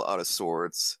all out of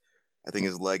sorts. I think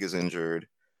his leg is injured.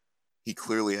 He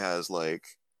clearly has like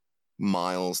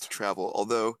miles to travel.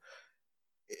 Although,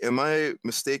 am I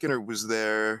mistaken, or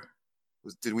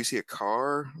did we see a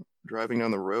car driving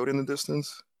down the road in the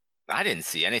distance? I didn't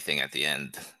see anything at the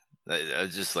end. I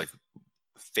just like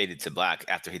faded to black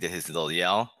after he did his little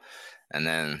yell, and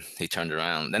then he turned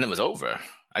around. Then it was over.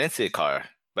 I didn't see a car,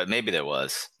 but maybe there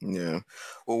was. Yeah.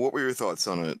 Well, what were your thoughts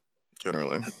on it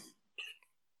generally?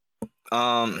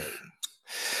 I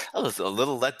was a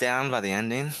little let down by the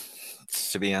ending,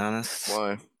 to be honest.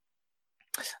 Why?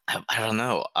 I don't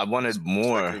know. I wanted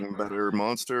more. Better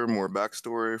monster, more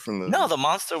backstory from the. No, the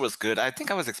monster was good. I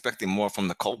think I was expecting more from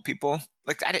the cult people.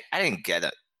 Like I didn't get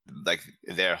it. Like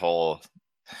their whole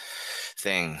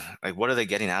thing. Like what are they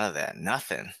getting out of that?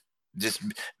 Nothing. Just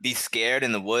be scared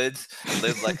in the woods.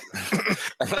 Live like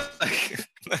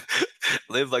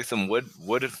live like some wood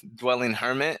dwelling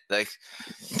hermit. Like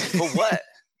for what?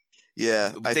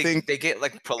 Yeah, I think they get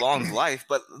like prolonged life,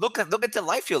 but look at the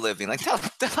life you're living. Like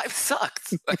that life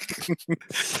sucked. Like you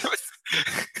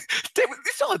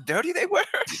saw how dirty they were.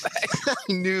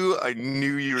 I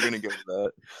knew you were gonna go to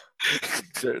that.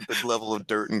 The level of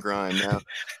dirt and grime now.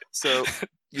 So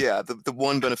yeah, the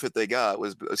one benefit they got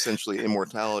was essentially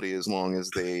immortality. As long as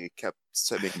they kept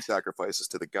making sacrifices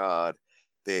to the god,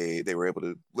 they were able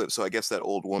to live. So I guess that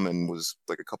old woman was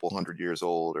like a couple hundred years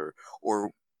old,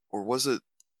 or was it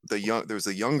there was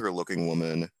a younger looking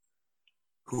woman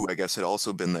who I guess had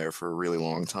also been there for a really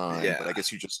long time. Yeah. But I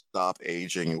guess you just stop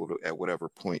aging at whatever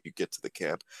point you get to the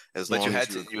camp. But you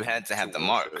had to have the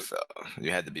mark, so you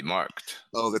had to be marked.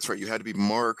 Oh, that's right. You had to be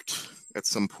marked at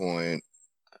some point.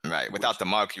 Right. Without the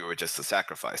mark, you were just a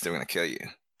sacrifice. They were going to kill you.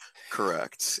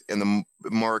 Correct. And the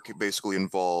mark basically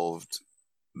involved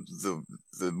the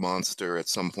monster at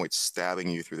some point stabbing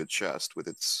you through the chest with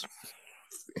its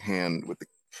hand, with the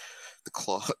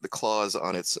claws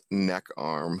on its neck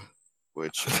arm,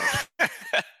 which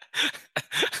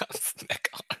Snack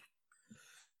on.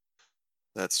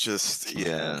 That's just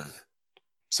Yeah.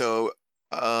 So,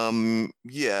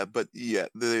 yeah, but yeah,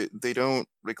 they don't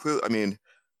they clearly. I mean,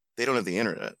 they don't have the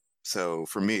internet. So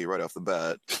for me, right off the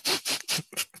bat,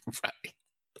 Right.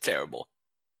 Terrible.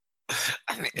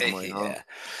 I mean, I'm like, yeah.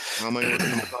 how am I gonna listen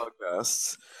to my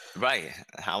podcasts? Right.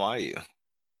 How are you?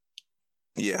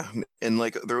 Yeah, and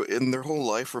like their whole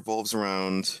life revolves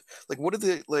around like what are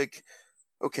they like?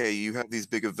 Okay, you have these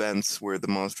big events where the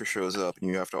monster shows up and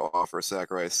you have to offer a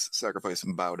sacrifice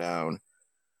and bow down.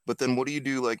 But then what do you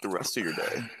do like the rest of your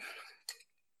day?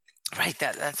 Right.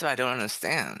 That's what I don't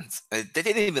understand. They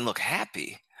didn't even look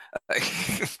happy. Like,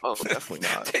 Oh, definitely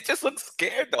not. they just looked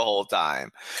scared the whole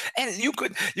time, and you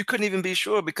couldn't even be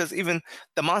sure because even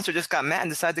the monster just got mad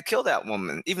and decided to kill that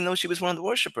woman, even though she was one of the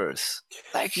worshippers.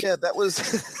 Like Yeah, that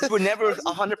was you were never that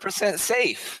was 100%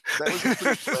 safe. that was a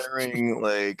pretty glaring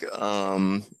like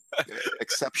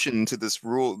exception to this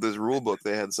rule book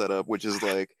they had set up, which is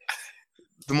like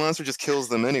the monster just kills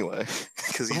them anyway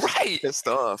because he's just Right. pissed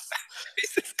off.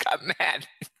 He just got mad,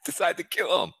 decided to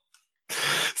kill him.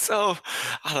 So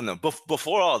I don't know.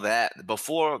 Before all that,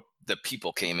 before the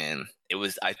people came in,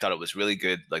 I thought it was really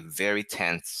good, like very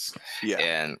tense, Yeah.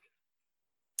 and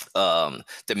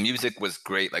the music was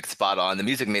great, like spot on. The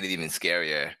music made it even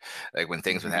scarier, like when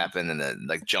things would Mhm. happen and the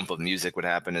like jump of music would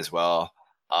happen as well.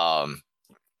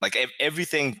 Like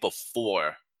everything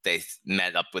before they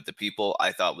met up with the people,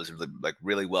 I thought was really, like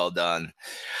really well done,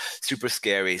 super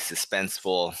scary,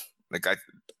 suspenseful. Like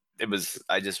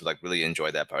I just like really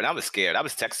enjoyed that part. And I was scared. I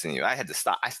was texting you. I had to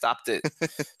stop. I stopped it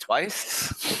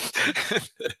twice.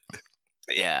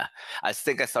 Yeah, I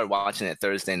think I started watching it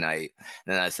Thursday night,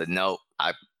 and then I said, no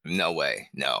way,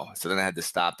 no. So then I had to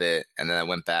stop it, and then I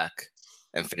went back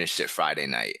and finished it Friday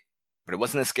night. But it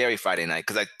wasn't a scary Friday night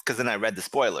because then I read the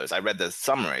spoilers. I read the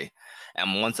summary,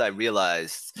 and once I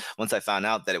found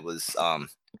out that it was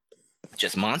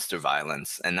just monster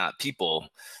violence and not people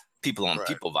on Right.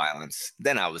 people violence,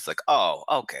 then I was like, oh,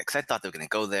 okay, because I thought they were going to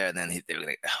go there, and then they were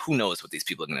going to, who knows what these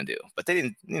people are going to do. But they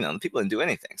didn't, the people didn't do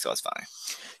anything, so it's fine.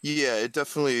 Yeah, it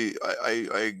definitely.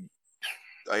 I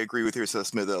agree with your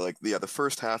assessment that like yeah, the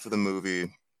first half of the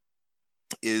movie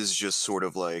is just sort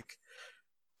of like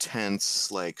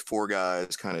tense, like four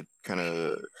guys kind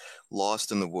of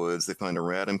lost in the woods. They find a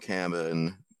random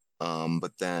cabin,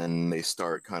 but then they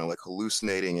start kind of like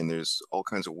hallucinating, and there's all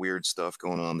kinds of weird stuff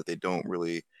going on that they don't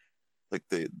really like.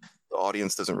 The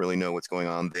audience doesn't really know what's going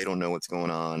on. They don't know what's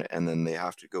going on, and then they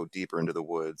have to go deeper into the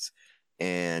woods.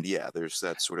 And yeah, there's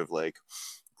that sort of like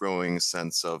growing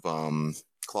sense of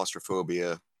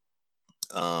claustrophobia.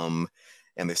 Um,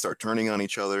 and they start turning on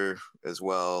each other as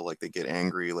well. Like they get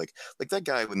angry. Like that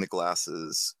guy with the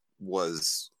glasses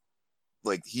was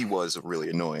like he was really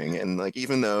annoying. And like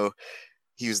even though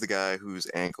he was the guy whose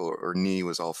ankle or knee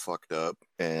was all fucked up,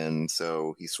 and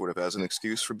so he sort of has an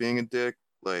excuse for being a dick.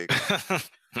 Like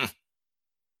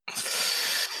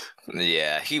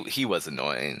Yeah, he was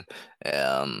annoying.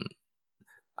 Um,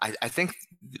 I think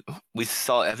we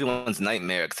saw everyone's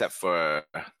nightmare except for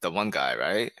the one guy,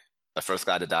 right? The first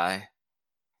guy to die.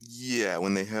 yeah,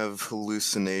 when they have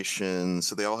hallucinations,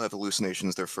 so they all have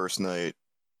hallucinations their first night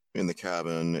in the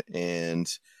cabin, and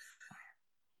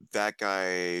that guy,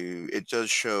 it does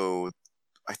show,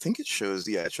 I think it shows,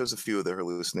 yeah, it shows a few of their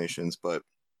hallucinations, but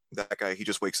that guy, he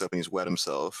just wakes up and he's wet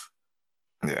himself.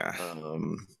 Yeah.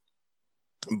 Um,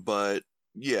 but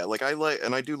yeah, like I like,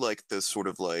 and I do like this sort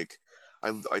of like,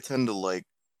 I tend to like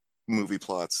movie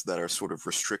plots that are sort of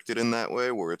restricted in that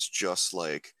way, where it's just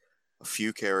like a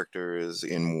few characters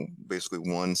in basically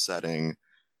one setting,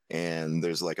 and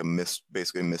there's like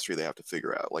basically a mystery they have to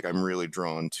figure out. Like I'm really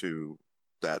drawn to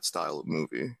that style of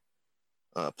movie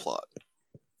plot.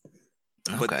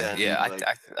 But Okay. then Yeah, like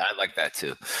I like that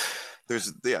too.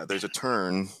 there's a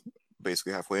turn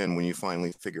basically halfway in when you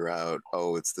finally figure out,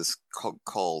 oh, it's this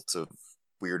cult of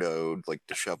weirdo, like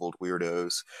disheveled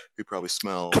weirdos who probably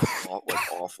smell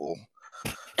like awful.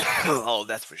 Oh,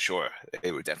 that's for sure.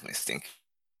 It would definitely stink.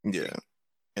 Yeah.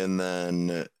 And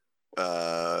then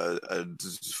a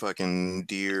fucking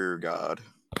deer god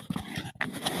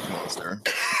monster.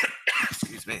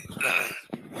 Excuse me.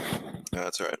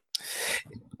 That's right.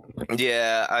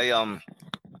 Yeah, I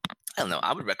don't know.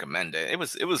 I would recommend it.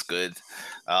 It was good.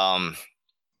 I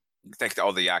think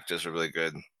all the actors were really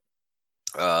good.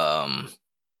 Um,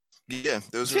 Yeah,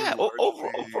 those are yeah. largely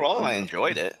Overall, I unknown.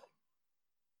 enjoyed it.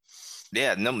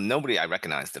 Yeah, nobody I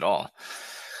recognized at all.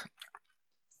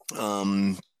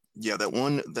 Um, yeah, that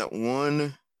one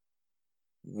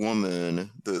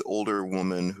woman, the older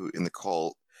woman who in the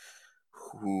cult,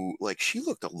 who like she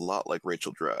looked a lot like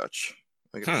Rachel Dratch.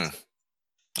 Like Hmm.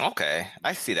 Okay,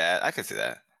 I see that. I can see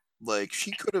that. Like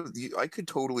she could have, I could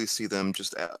totally see them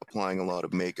just applying a lot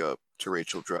of makeup to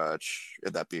Rachel Dratch,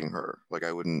 and that being her. Like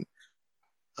I wouldn't,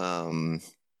 um,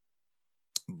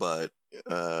 but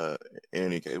in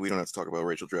any case, we don't have to talk about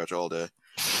Rachel Dratch all day.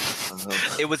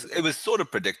 It was sort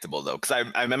of predictable though, because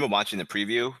I remember watching the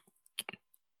preview,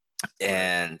 Right,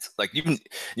 and like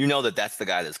you know that that's the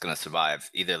guy that's gonna survive.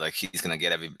 Either like he's gonna be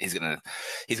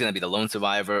the lone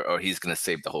survivor, or he's gonna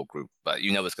save the whole group. But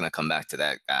you know it's gonna come back to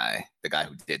that guy, the guy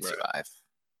who did right, survive.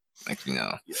 Like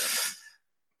yeah.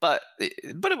 but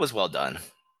it was well done.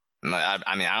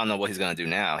 I mean, I don't know what he's gonna do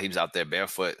now. He was out there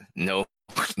barefoot, no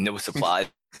no supplies.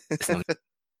 No,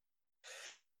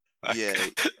 Yeah,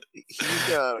 he's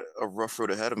got a rough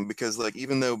road ahead of him because like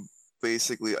even though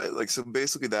basically so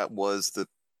basically that was the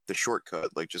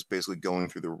shortcut, like just basically going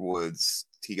through the woods,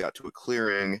 he got to a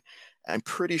clearing. I'm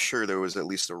pretty sure there was at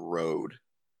least a road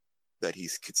that he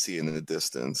could see in the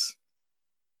distance.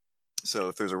 So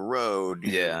if there's a road,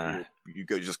 yeah. you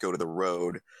just go to the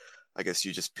road. I guess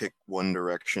you just pick one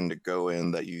direction to go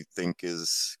in that you think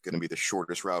is going to be the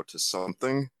shortest route to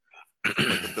something, like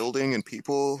the building and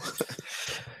people.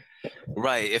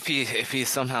 Right. If he's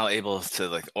somehow able to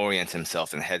like orient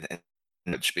himself and head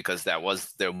in, because that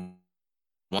was their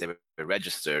they were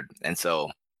registered, and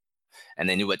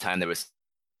they knew what time they were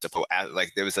supposed.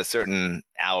 Like there was a certain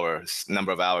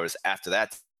number of hours after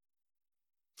that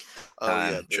Oh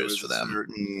yeah, time choose for them.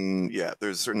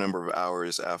 there's a certain number of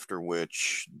hours after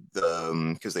which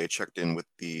the because they had checked in with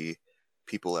the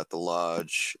people at the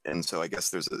lodge, and so I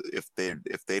guess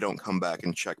if they don't come back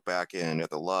and check back in at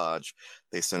the lodge,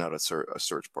 they send out a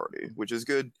search party, which is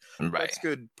good. Right. That's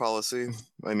good policy.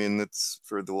 I mean, that's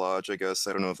for the lodge, I guess.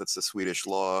 I don't know if it's the Swedish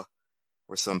law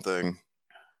or something,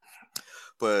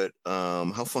 but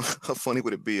how funny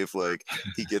would it be if like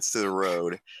he gets to the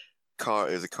road, car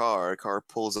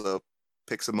pulls up,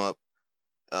 picks him up.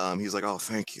 He's like, "Oh,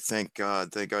 thank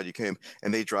God you came,"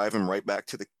 and they drive him right back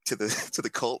to the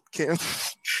cult camp.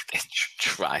 They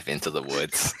drive into the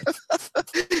woods.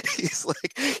 He's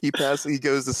like, he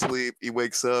goes to sleep, he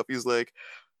wakes up, he's like,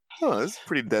 "Oh, this is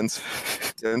pretty dense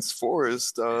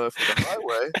forest for the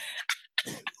highway,"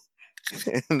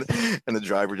 and and the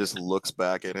driver just looks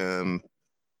back at him,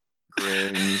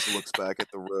 grins, looks back at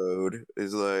the road,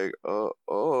 is like, "Oh,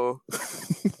 oh."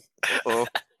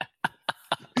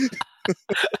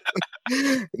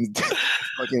 And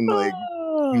fucking like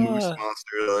moose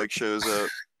monster like shows up.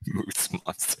 Moose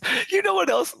monster. You know what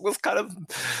else was kind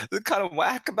of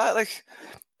whack about? Like,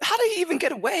 how did he even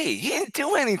get away? He didn't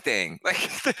do anything. Like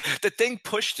the thing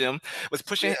was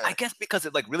pushing. I Yeah, guess because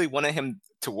it like really wanted him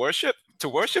to worship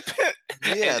it,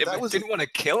 yeah, and that it was didn't want to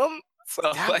kill him. So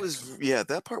that like, was yeah,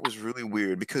 that part was really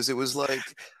weird because it was like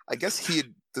I guess he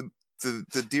had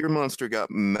the deer monster got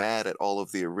mad at all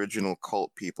of the original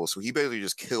cult people, so he basically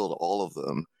just killed all of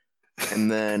them.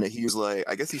 And then he was like,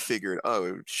 I guess he figured,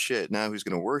 oh shit, now who's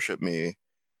gonna worship me?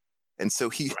 And so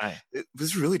right. it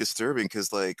was really disturbing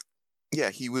because like, yeah,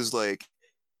 he was like,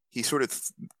 he sort of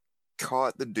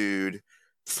caught the dude,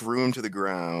 threw him to the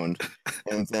ground,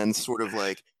 and then sort of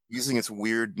like using its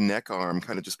weird neck arm,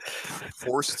 kind of just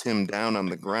forced him down on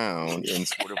the ground in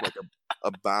sort of like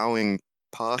a bowing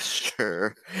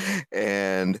posture,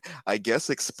 and I guess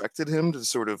expected him to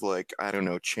sort of like, I don't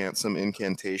know, chant some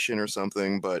incantation or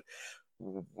something, but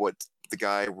what the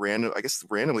guy I guess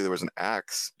randomly there was an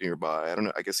axe nearby. I don't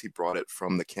know. I guess he brought it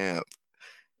from the camp,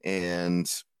 and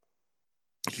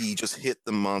he just hit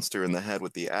the monster in the head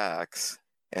with the axe,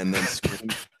 and then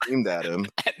screamed at him,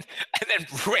 And then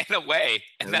ran away,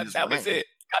 and and then that just that was ran. it.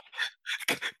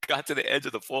 Got to the edge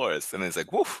of the forest, and it's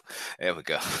like, woof, there we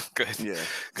go. Good, Yeah,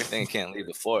 good thing you can't leave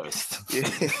the forest.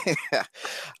 yeah.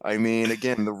 I mean,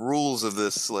 again, the rules of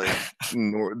this like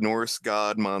Norse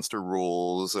god monster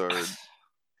rules are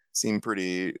seem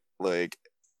pretty like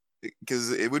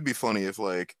because it would be funny if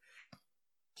like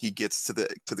he gets to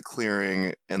the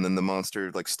clearing and then the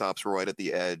monster like stops right at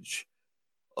the edge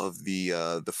of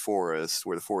the forest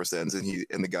where the forest ends,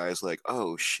 and the guy's like,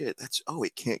 oh shit, it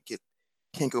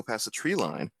can't go past the tree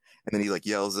line, and then he like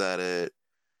yells at it,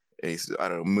 and he's, I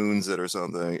don't know, moons it or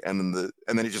something, and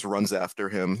then he just runs after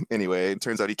him anyway. It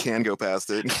turns out he can go past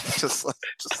it, just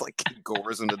like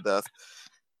gores him to death.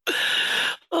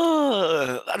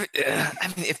 I mean,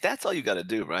 if that's all you got to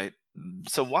do, right?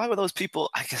 So why were those people?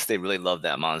 I guess they really love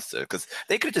that monster because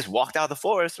they could have just walked out of the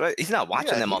forest, right? He's not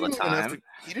watching Yeah, them he all the didn't even have to. time,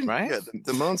 He didn't. right? Yeah,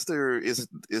 the monster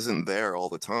isn't there all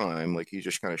the time. Like he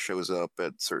just kind of shows up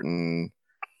at certain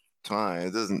times.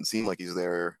 It doesn't seem like he's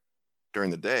there during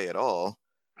the day at all.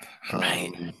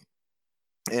 Right. Um,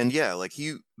 and yeah, like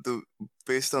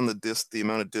based on the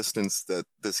amount of distance that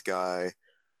this guy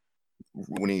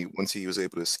once he was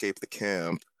able to escape the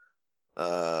camp,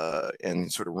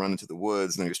 and sort of run into the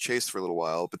woods, and then he was chased for a little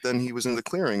while, but then he was in the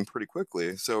clearing pretty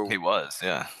quickly. So He was,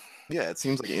 yeah. yeah, it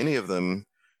seems like any of them,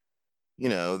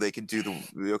 they could do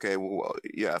the okay, well,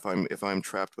 yeah, if I'm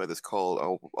trapped by this cult,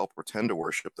 I'll pretend to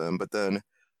worship them, but then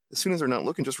as soon as they're not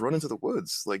looking, just run into the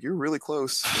woods. Like you're really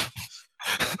close.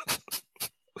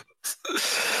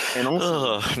 And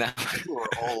also, Oh, now. people are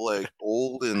all like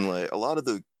old, and like a lot of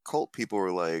the cult people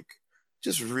are like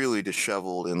just really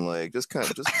disheveled and like just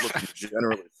looking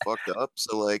generally fucked up.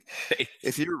 So like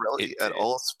if you're really It at did.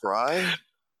 all spry,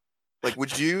 like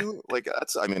would you like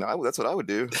that's what I would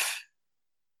do.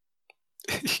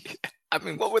 I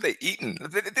mean, what were they eating?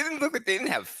 They didn't look like they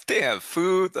didn't have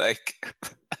food. Like,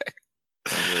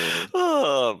 Yeah.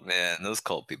 oh man, those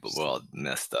cult people were all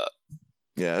messed up.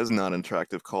 Yeah, it's not an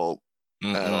attractive cult at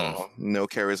Mm-mm. all. No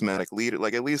charismatic leader.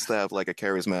 Like at least they have like a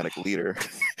charismatic leader.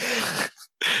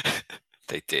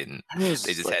 They didn't. It was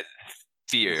They just just like had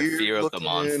fear, weird fear of the looking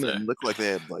monster. and looked like they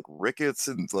had like rickets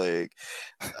and like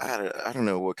I don't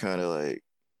know what kind of like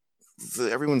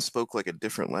everyone spoke like a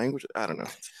different language. I don't know.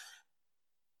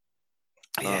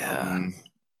 Yeah.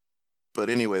 But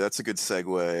anyway, that's a good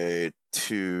segue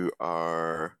to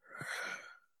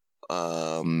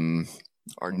um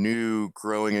our new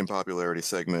growing in popularity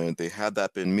segment, the Had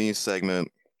That Been Me segment,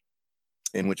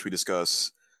 in which we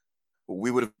discuss what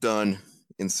we would have done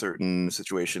in certain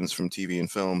situations from TV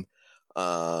and film.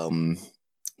 Um,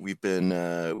 we've been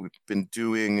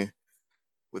doing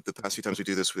with the past few times we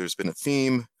do this. There's been a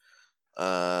theme.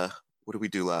 What did we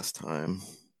do last time?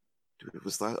 It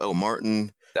was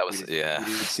Martin. That We was, did, yeah. we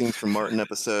did scenes from Martin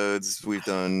episodes. We've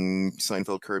done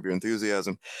Seinfeld, Curb Your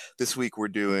Enthusiasm. This week we're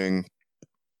doing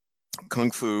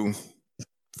kung fu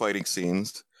fighting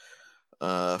scenes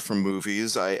from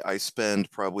movies. I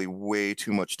spend probably way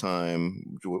too much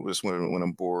time just when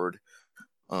I'm bored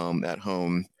at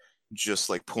home, just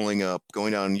like going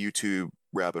down YouTube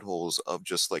rabbit holes of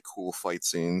just like cool fight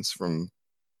scenes from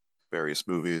various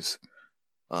movies.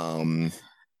 Um,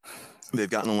 they've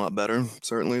gotten a lot better,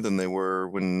 certainly, than they were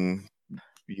when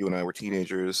you and I were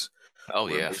teenagers. Oh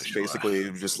Where yeah, for sure.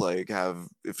 basically just like have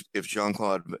if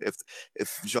Jean-Claude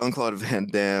Van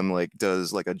Damme like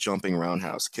does like a jumping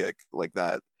roundhouse kick like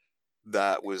that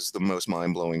was the most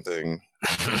mind-blowing thing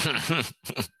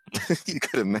you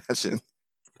could imagine.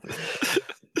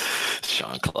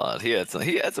 Jean-Claude, he had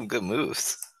some good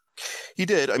moves. He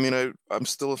did. I mean, I'm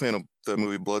still a fan of the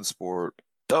movie Bloodsport.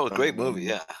 Oh, great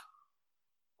movie, Um,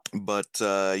 yeah. but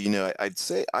I'd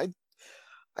say I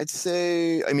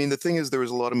mean the thing is there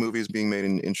was a lot of movies being made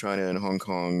in China and Hong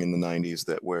Kong in the 90s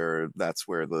that's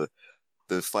where the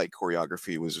fight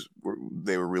choreography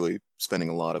they were really spending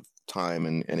a lot of time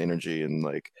and energy and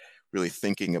like really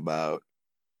thinking about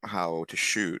how to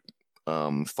shoot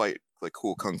fight like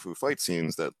cool kung fu fight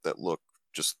scenes that look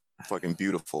just fucking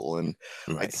beautiful. And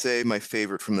I'd Right. say my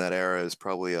favorite from that era is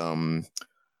probably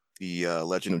the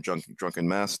Legend of Drunken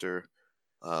Master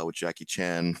with Jackie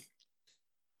Chan.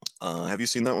 Have you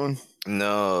seen that one?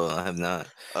 No, I have not.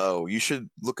 Oh, you should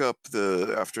look up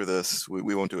after this.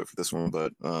 We won't do it for this one,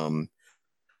 but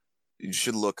you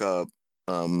should look up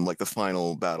like the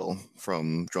final battle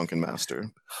from Drunken Master.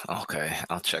 Okay,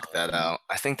 I'll check that Um, out.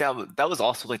 I think that was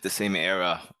also like the same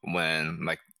era when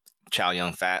like Chow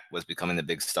Yun Fat was becoming the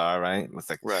big star, right?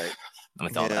 right.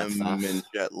 With all that Him stuff. and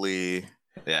Jet Li.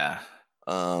 Yeah.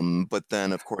 But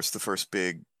then, of course, the first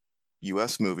big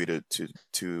U.S. movie to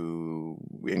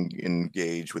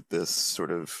engage with this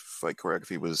sort of fight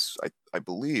choreography was, I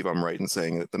believe I'm right in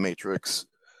saying that The Matrix.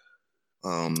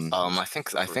 I Was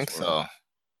think the I first think one. so.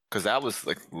 Because that was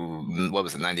like what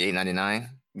was it, 98, 99?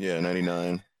 Yeah,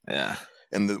 99. Yeah.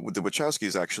 And the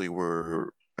Wachowskis actually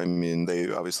were. I mean,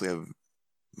 they obviously have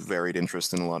varied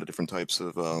interest in a lot of different types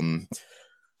of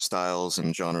styles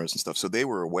and genres and stuff. So they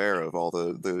were aware of all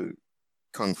the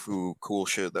kung fu cool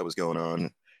shit that was going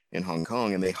on in Hong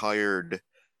Kong, and they hired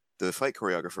the fight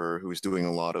choreographer who was doing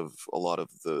a lot of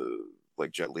the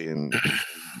like Jet Li and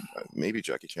maybe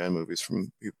Jackie Chan movies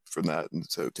from that, and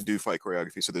so to do fight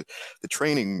choreography. So the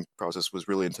training process was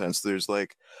really intense. There's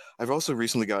like I've also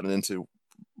recently gotten into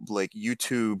like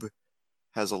YouTube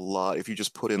has a lot. If you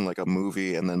just put in like a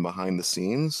movie and then behind the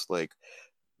scenes, like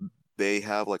they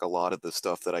have like a lot of the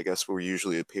stuff that I guess will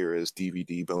usually appear as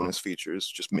DVD bonus features,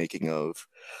 just making of.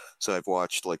 So I've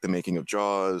watched like the making of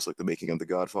Jaws, like the making of the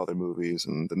Godfather movies,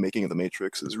 and the making of the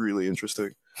Matrix is really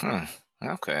interesting Hmm.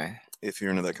 Okay. if you're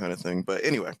into that kind of thing. But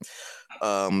anyway,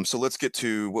 so let's get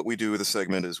to what we do with the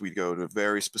segment is we go to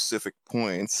very specific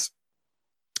points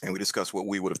and we discuss what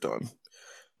we would have done.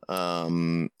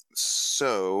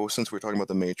 So since we're talking about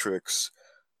the Matrix,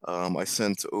 I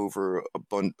sent over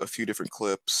a few different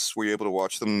clips. Were you able to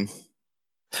watch them?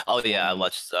 Oh yeah, I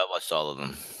watched all of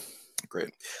them.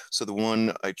 Great. So the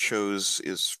one I chose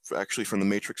is actually from The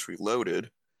Matrix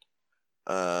Reloaded.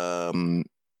 And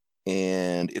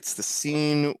it's the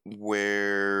scene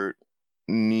where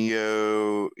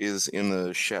Neo is in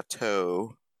the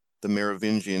chateau, the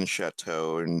Merovingian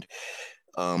chateau, and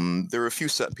there are a few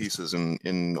set pieces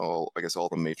in all, I guess, all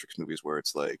the Matrix movies where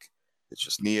it's like it's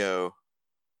just Neo,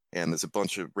 and there's a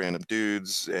bunch of random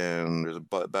dudes, and there's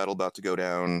a battle about to go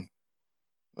down,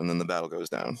 and then the battle goes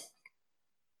down.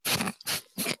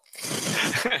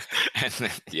 And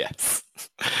then, yes.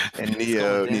 And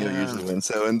Neo usually wins.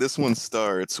 So, and this one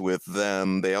starts with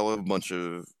them. They all have a bunch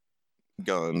of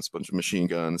guns, bunch of machine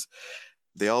guns.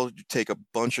 They all take a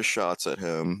bunch of shots at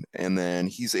him, and then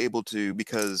he's able to,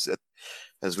 because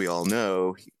as we all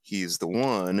know, he's the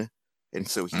one, and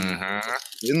so he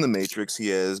in the Matrix he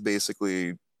has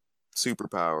basically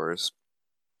superpowers.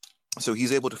 So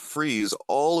he's able to freeze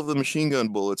all of the machine gun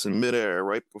bullets in midair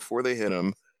right before they hit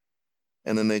him,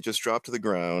 and then they just drop to the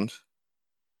ground.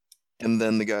 And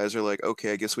then the guys are like,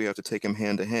 okay, I guess we have to take him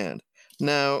hand to hand.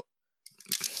 Now,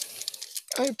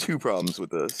 I have two problems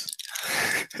with this.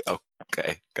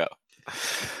 Okay, go.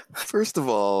 First of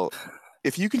all,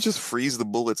 if you can just freeze the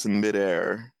bullets in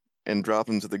midair and drop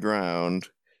them to the ground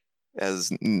as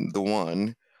the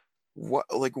one,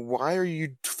 why are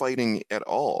you fighting at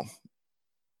all?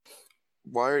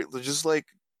 Why just make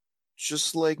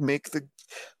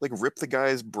rip the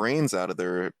guy's brains out of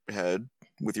their head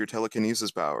with your telekinesis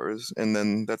powers, and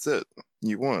then that's it.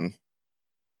 You won.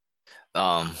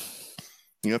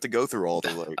 You have to go through all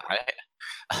the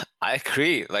I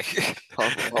agree. Like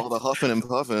all the huffing and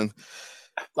puffing.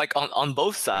 Like on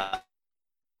both sides.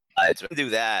 Do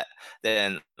that,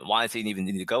 then why does he even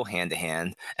need to go hand to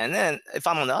hand? And then if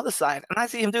I'm on the other side and I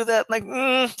see him do that, like,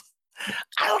 I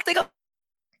don't think I'm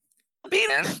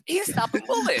beating him. He's stopping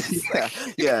bullets.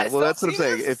 Yeah. Well, that's what I'm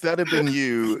saying. If that had been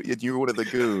you, you were one of the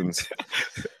goons.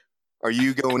 Are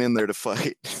you going in there to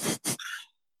fight?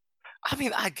 I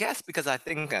mean, I guess because I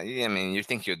think, you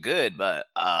think you're good, but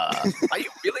are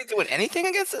you really doing anything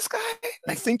against this guy?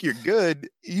 I think you're good.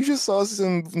 You just saw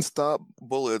him stop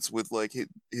bullets with like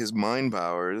his mind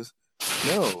powers.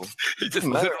 No, he just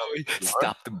literally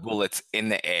stopped the bullets in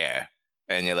the air,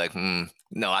 and you're like,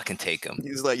 no, I can take him.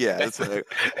 He's like, yeah, it's like,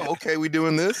 okay, we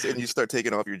doing this, and you start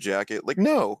taking off your jacket. Like,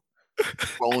 no,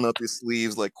 rolling up your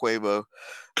sleeves like Quavo.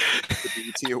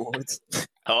 The BET Awards.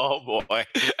 Oh boy!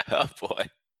 Oh boy!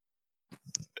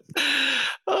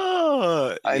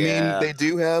 Oh, I mean, they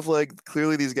do have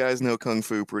clearly these guys know kung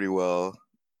fu pretty well,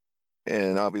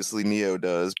 and obviously Neo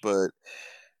does, but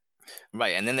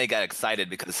right. And then they got excited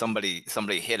because somebody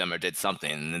hit him or did something,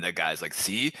 and then the guy's like,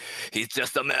 "See, he's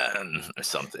just a man," or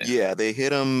something. Yeah, they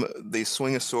hit him. They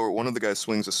swing a sword. One of the guys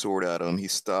swings a sword at him.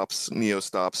 Neo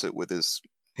stops it with his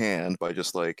hand by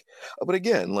just but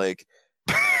again,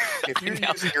 if you're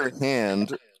using your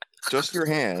hand, just your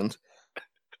hand,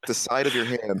 the side of your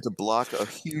hand to block a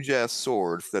huge ass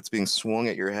sword that's being swung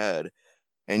at your head,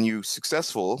 and you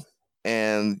successful,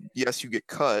 and yes, you get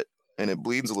cut and it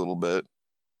bleeds a little bit.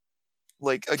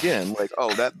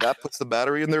 That puts the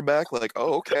battery in their back.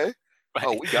 Oh, okay. Right.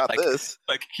 Oh, we got this.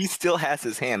 He still has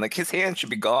his hand. His hand should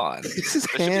be gone. His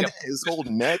hand, his whole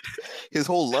neck, his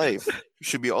whole life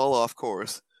should be all off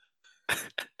course.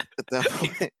 At that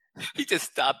point, he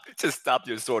just stopped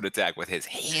your sword attack with his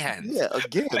hand. Yeah,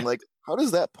 again, how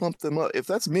does that pump them up? If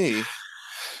that's me,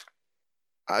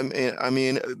 I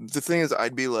mean, the thing is,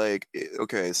 I'd be like,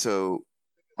 okay, so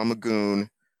I'm a goon.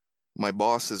 My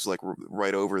boss is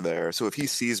right over there. So if he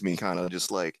sees me kind of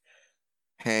just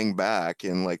hang back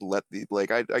and let the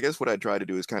I guess what I'd try to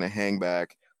do is kind of hang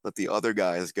back, let the other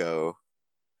guys go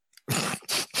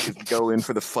in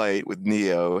for the fight with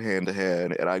Neo hand to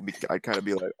hand, and I'd kind of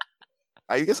be like,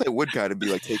 I guess I would kind of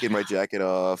be taking my jacket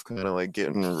off, kind of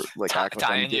getting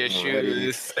tying your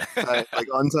shoes,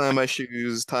 untying my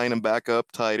shoes, tying them back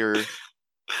up tighter.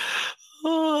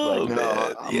 Oh,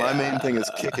 my main thing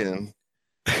is kicking.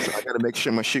 So I got to make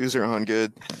sure my shoes are on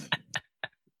good.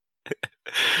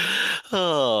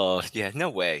 Oh yeah, no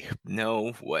way.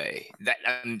 That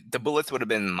the bullets would have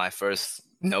been my first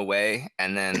no way,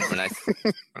 and then when I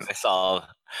saw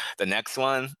the next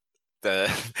one, the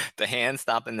hand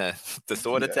stopping the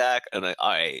sword attack, I'm like,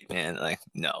 all right, man,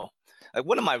 no.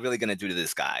 What am I really gonna do to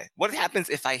this guy? What happens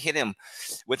if I hit him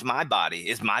with my body?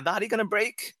 Is my body gonna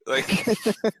break?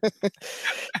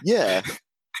 Yeah.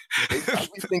 I'd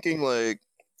be thinking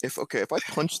if I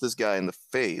punch this guy in the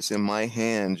face and my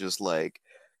hand just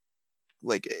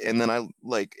and then I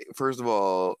first of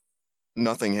all,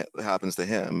 nothing happens to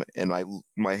him, and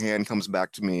my hand comes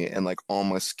back to me, and like all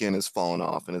my skin is fallen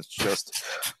off, and it's just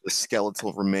the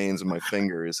skeletal remains of my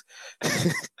fingers.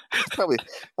 I'd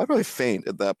probably faint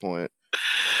at that point.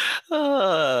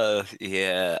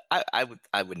 Yeah,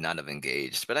 I would not have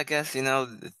engaged, but I guess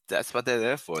that's what they're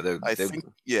there for. I They think,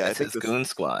 yeah, I That's think his goon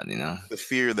squad. the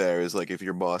fear there is like if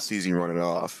your boss sees you running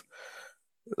off,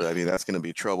 I mean that's going to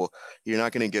be trouble. You're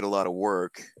not going to get a lot of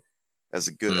work as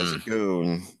a Mm.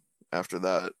 goon after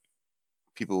that.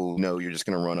 People know you're just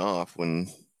going to run off when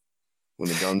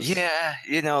the guns. Yeah,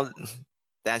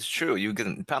 that's true.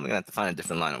 Probably gonna have to find a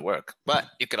different line of work, but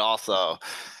you could also.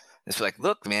 It's like,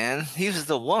 look, man, he was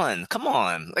the one. Come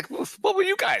on, like, what would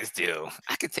you guys do?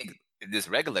 I could take this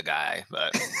regular guy,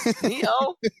 but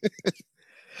Neo,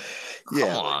 come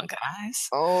Yeah, like on, guys.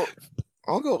 I'll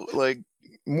I'll go like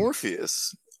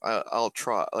Morpheus. I'll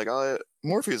try. Like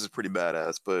Morpheus is pretty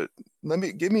badass, but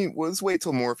let's wait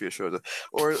till Morpheus shows up.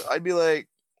 Or I'd be like,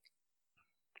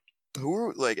 who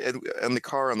are like and the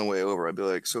car on the way over. I'd be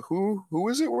like, so who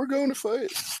is it we're going to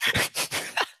fight?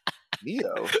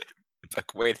 Neo.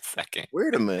 Like, wait a second.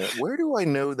 Wait a minute. Where do I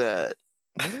know that?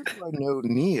 Where do I know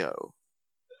Neo?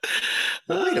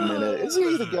 Well, wait a minute. Isn't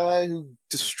he the guy who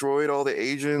destroyed all the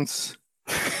agents?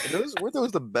 Weren't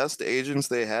those the best agents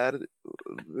they had?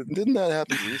 Didn't that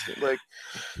happen recently? Like,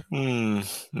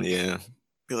 Yeah.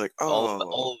 be like,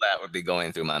 All that would be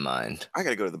going through my mind. I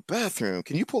gotta go to the bathroom.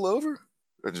 Can you pull over?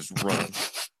 Or just run,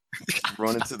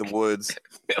 run into the woods.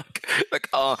 Like,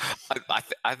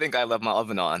 I think I left my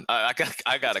oven on. I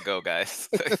gotta go, guys.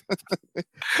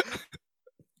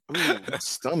 Ooh, my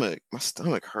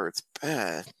stomach hurts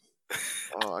bad.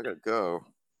 Oh, I gotta go.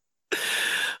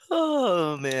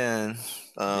 Oh man.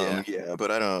 Yeah, but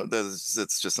I don't.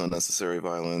 It's just unnecessary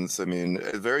violence. I mean,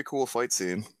 a very cool fight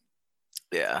scene.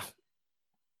 Yeah.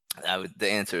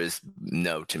 The answer is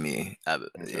no to me. Okay.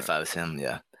 If I was him,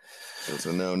 yeah.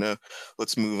 So no.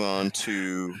 Let's move on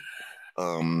to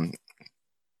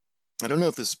I don't know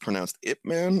if this is pronounced Ip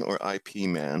Man or IP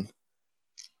Man.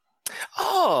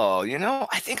 Oh,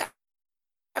 I think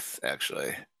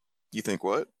actually. You think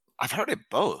what? I've heard it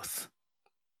both.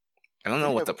 I don't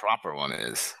know what the proper one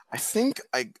is. I think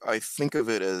I think of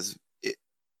it as it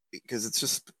because it's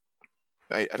just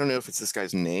I don't know if it's this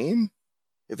guy's name.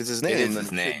 If it's his name, it is then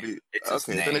his it name. should be It's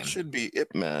okay. his Then name. it should be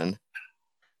Ip Man.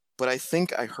 But I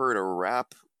think I heard a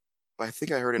rap. I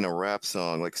think I heard in a rap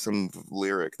song like some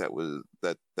lyric that was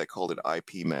that called it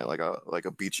IP Man, like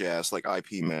a beach ass like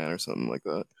IP Man or something like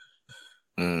that.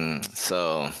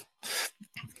 So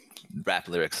rap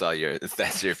lyrics are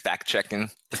that's your fact checking.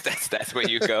 That's where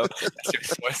you go. That's your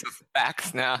source of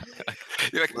facts now.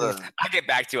 You're like, I'll get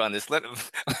back to you on this.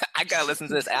 I gotta listen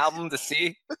to this album to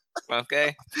see.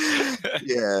 Okay.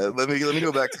 Yeah, let me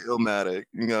go back to Illmatic.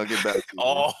 I'll get back to you.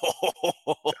 Oh,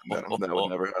 that would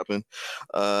never happen.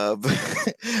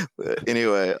 But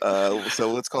anyway,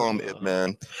 so let's call him Ip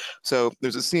Man. So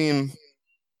there's a scene.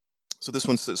 So this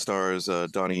one stars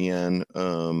Donnie Yen.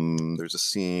 There's a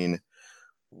scene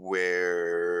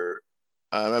where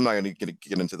I'm not going to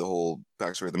get into the whole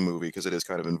backstory of the movie because it is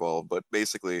kind of involved, but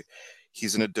basically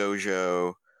he's in a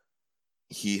dojo.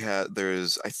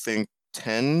 There's I think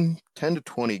 10 to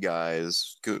 20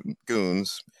 guys,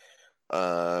 goons,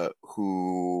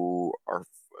 who are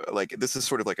like, this is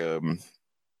sort of like I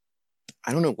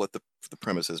don't know what the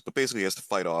premise is, but basically he has to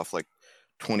fight off like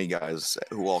 20 guys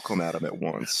who all come at him at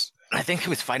once. I think he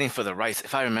was fighting for the rights,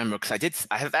 if I remember, because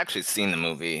I have actually seen the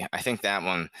movie. I think that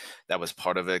was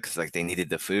part of it, because like they needed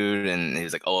the food, and he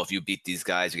was like, "Oh, if you beat these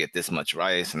guys, you get this much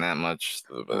rice and that much."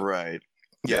 But, right.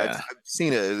 Yeah, I've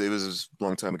seen it. It was a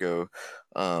long time ago,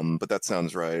 but that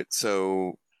sounds right.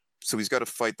 So he's got to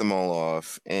fight them all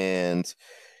off, and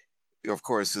of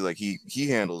course, like he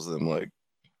handles them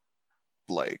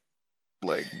like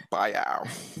buyout.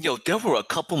 Yo, there were a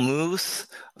couple moves.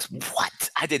 What?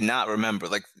 I did not remember.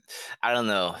 Like, I don't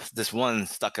know. This one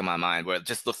stuck in my mind where it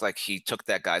just looked like he took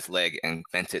that guy's leg and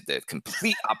bent it the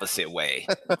complete opposite way.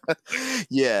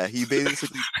 Yeah, he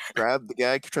basically grabbed the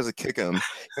guy, tries to kick him.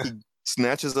 He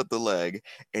snatches up the leg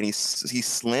and he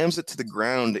slams it to the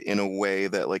ground in a way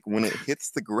that, like, when it hits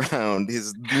the ground,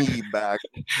 his knee back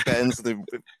bends the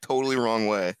totally wrong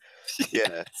way.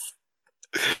 Yeah.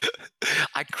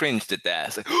 I cringed at that.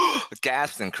 It's like,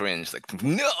 gasped and cringed. Like,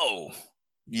 no.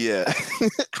 Yeah.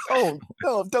 Oh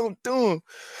no! Don't do him.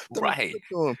 Right.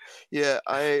 Do him. Yeah,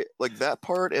 I like that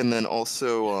part, and then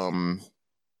also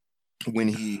when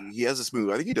he has this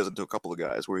move. I think he does it to a couple of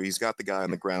guys where he's got the guy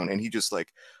on the ground and he just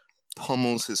like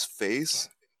pummels his face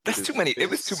with That's his too many. It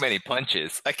was too fists. many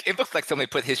punches. Like it looked like somebody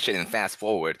put his shit in fast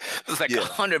forward. It was like Yeah,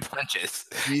 100 punches,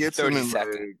 he hits him 30 in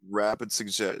seconds. like rapid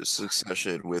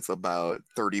succession with about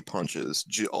 30 punches,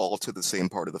 all to the same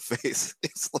part of the face.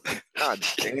 It's like, God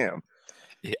damn.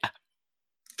 Yeah.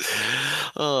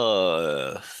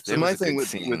 Oh, So there was my a thing good with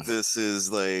scene. this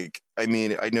is like, I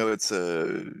mean, I know it's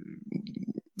a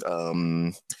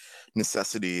um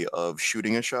necessity of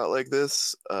shooting a shot like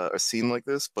this, a scene like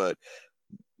this, but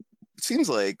it seems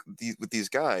like with these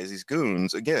guys, these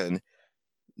goons, again,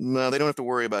 no, they don't have to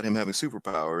worry about him having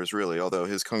superpowers, really, although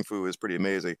his kung fu is pretty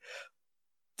amazing.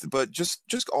 But just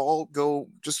all go,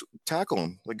 just tackle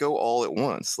him, like go all at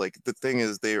once. Like the thing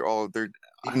is, they're even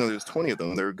though there's 20 of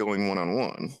them, they're going one on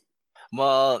one.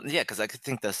 Well, yeah, because I could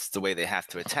think that's the way they have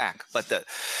to attack. But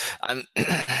I'm,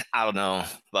 I don't know.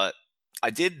 But I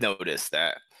did notice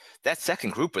that that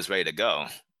second group was ready to go.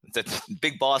 The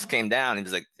big boss came down. He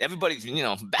was like, "Everybody,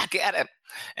 back at it,"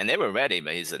 and they were ready.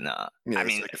 But he said, "No." Yeah, I it's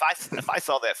mean, like if I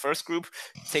saw that first group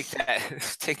take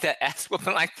that take that ass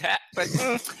whooping like that, but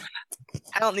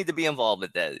I don't need to be involved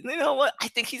with that. You know what? I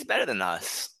think he's better than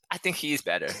us. I think he's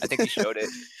better. I think he showed it.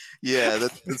 yeah,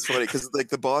 that's funny because like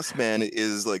the boss man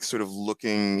is like sort of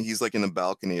looking. He's like in the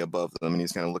balcony above them, and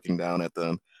he's kind of looking down at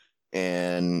them.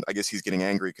 And I guess he's getting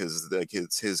angry because like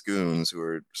it's his goons who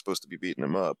are supposed to be beating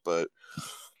him up. But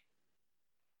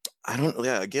I don't.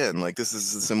 Yeah, again, like this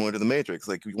is similar to the Matrix.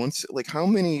 Like once, like how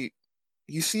many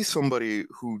you see somebody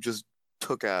who just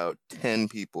took out 10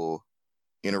 people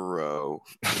in a row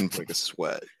in like a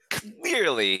sweat.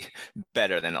 Clearly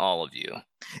better than all of you.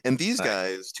 And these Like,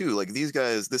 guys too, like these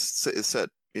guys, this is set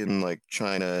in like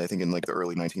China, I think in like the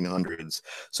early 1900s.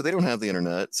 So they don't have the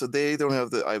internet, so they don't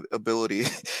have the ability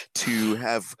to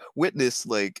have witnessed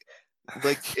like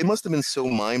it must have been so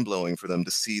mind-blowing for them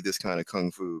to see this kind of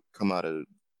kung fu come out of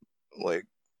like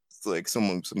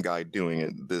some guy doing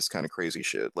it, this kind of crazy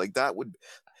shit. Like that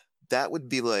would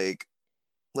be like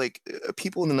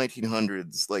people in the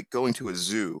 1900s like going to a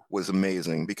zoo was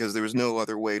amazing because there was no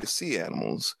other way to see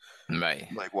animals, right.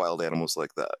 like wild animals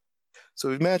like that.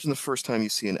 So imagine the first time you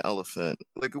see an elephant.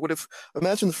 Like what if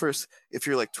imagine the first if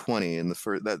you're like 20 and the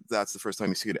first that's the first time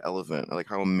you see an elephant. Like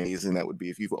how amazing that would be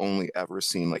if you've only ever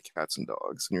seen like cats and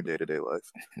dogs in your day-to-day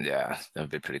life. Yeah, that would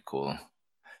be pretty cool.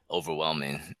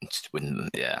 Overwhelming. Just wouldn't,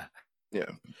 yeah. Yeah.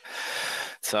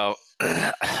 So,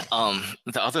 the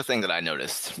other thing that I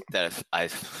noticed that I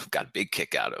got a big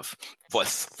kick out of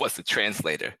was the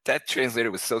translator. That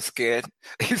translator was so scared.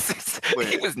 He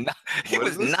Wait, was not. He what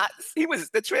is was this? not. He was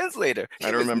the translator. I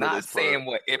He don't was remember not this part. saying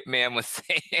what Ip Man was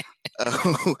saying.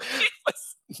 Oh, He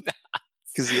was not.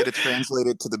 because he had to translate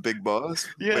it to the big boss.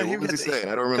 Yeah, Wait, what was he saying?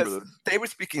 I don't remember because this. they were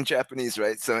speaking Japanese,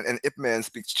 right? So and Ip Man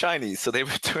speaks Chinese, so they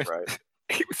were doing. Right.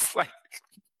 He was like,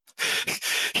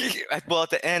 well, at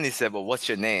the end he said, "Well, what's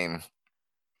your name?"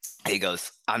 He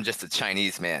goes, "I'm just a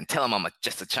Chinese man. Tell him I'm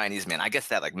just a Chinese man." I guess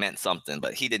that like meant something,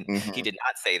 but he didn't. He Hmm. did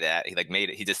not say that. He like made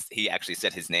it. He actually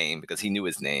said his name because he knew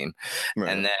his name. Right.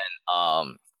 And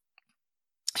then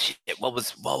shit, what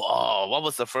was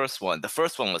the first one? The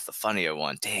first one was the funnier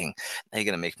one. Dang, now you're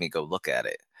gonna make me go look at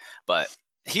it. But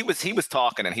he was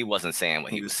talking and he wasn't saying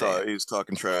what he was saying. He was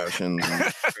talking trash and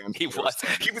He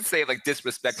would say like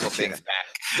disrespectful things Yeah.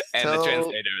 back, and the Tell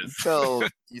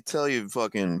translators. tell your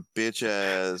fucking bitch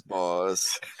ass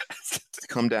boss to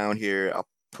come down here. I'll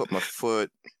put my foot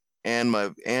and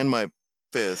my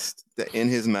fist in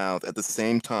his mouth at the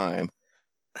same time.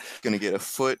 Gonna get a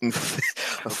foot and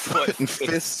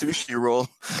fist sushi roll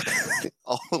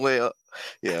all the way up.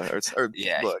 Yeah,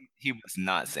 Yeah, look, he was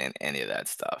not saying any of that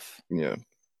stuff. yeah,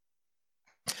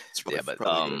 it's Yeah, but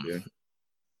probably a good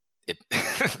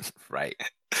idea. right,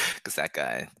 because that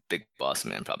guy, big boss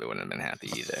man, probably wouldn't have been happy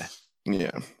either.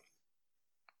 Yeah,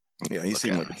 yeah, he Look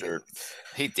seemed at like a him. jerk.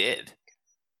 He did.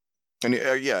 And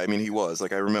yeah, I mean, he was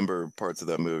like I remember parts of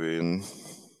that movie, and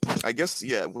I guess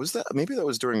yeah, was that maybe that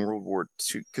was during World War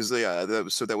II? Because yeah,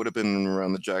 that would have been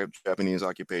around the Japanese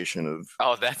occupation of.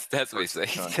 Oh, that's what he parts of said.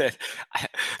 He China. said,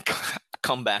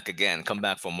 "Come back again. Come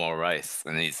back for more rice."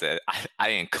 And he said, "I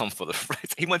ain't come for the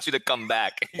rice." He wants you to come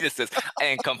back. He just says, "I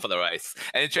ain't come for the rice."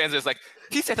 And the translator's like,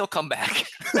 "He said he'll come back."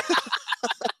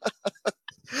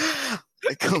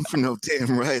 I come for no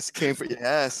damn rice. Came for your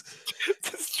ass.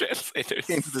 This translator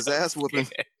Came for this ass whooping.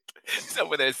 He's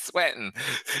over there sweating.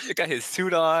 He got his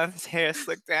suit on, his hair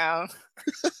slicked down.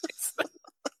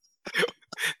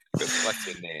 What's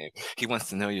your name? He wants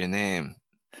to know your name.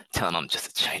 Tell him I'm just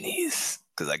a Chinese.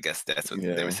 Because I guess that's what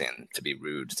they were saying, to be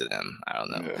rude to them. I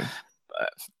don't know. Yeah.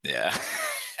 But yeah.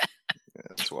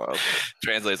 That's wild.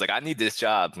 Translator's like, "I need this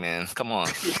job, man. Come on."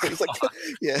 It's like,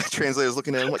 yeah, translator's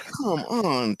looking at him like, come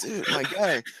on, dude, my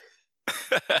guy.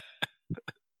 You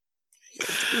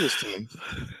gotta do this to me.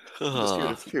 I'm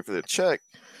just Oh. here for the check.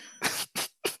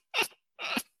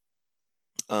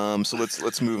 So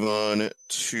let's move on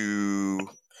to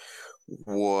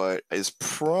what is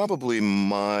probably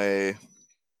my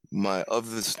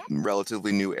of this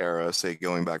relatively new era, say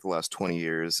going back the last 20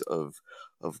 years of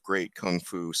great kung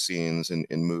fu scenes in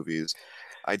movies.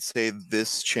 I'd say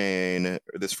this chain or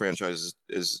this franchise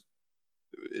is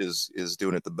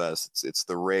doing it the best. It's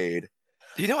The Raid.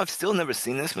 You know, I've still never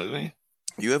seen this movie.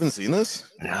 You haven't seen this?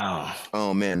 No.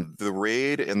 Oh man, The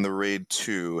Raid and The Raid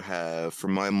 2 have, for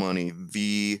my money,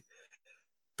 the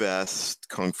best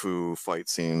kung fu fight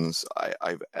scenes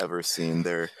I've ever seen.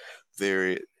 They're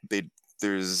they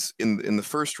there's in the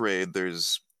first Raid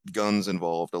there's guns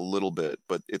involved a little bit,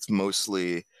 but it's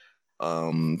mostly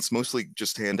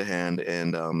just hand to hand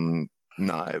and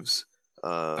knives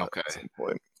Okay. at some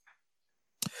point.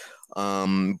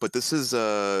 But this is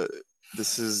an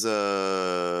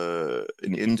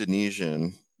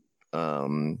Indonesian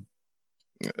um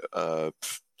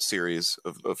series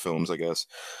of films, I guess.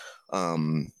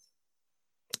 Um,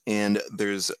 and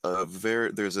there's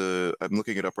a I'm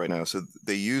looking it up right now. So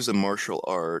they use a martial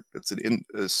art. It's a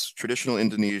traditional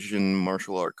Indonesian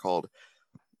martial art called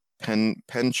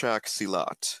pencak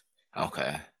silat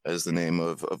Okay. as the name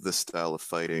of this style of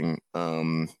fighting.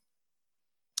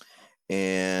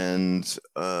 And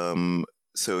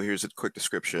so here's a quick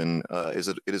description.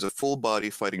 It is a full body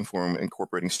fighting form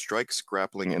incorporating strikes,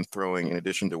 grappling, and throwing in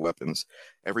addition to weapons.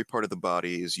 Every part of the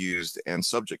body is used and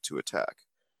subject to attack.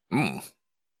 Mm.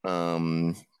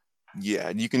 Um, yeah,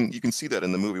 and you can see that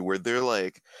in the movie where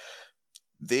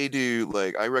they do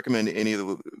like I recommend any of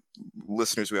the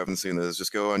listeners who haven't seen this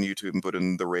just go on YouTube and put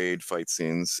in The Raid fight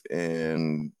scenes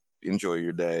and enjoy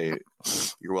your day.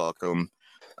 You're welcome.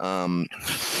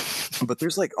 But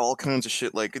there's like all kinds of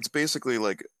shit. Like it's basically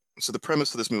like so the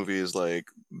premise of this movie is like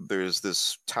there's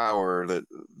this tower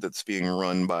that's being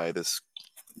run by this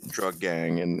drug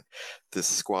gang, and this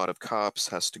squad of cops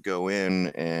has to go in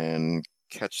and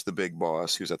catch the big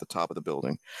boss who's at the top of the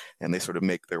building, and they sort of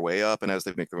make their way up. And as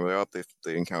they make their way up,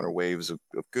 they encounter waves of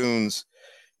goons,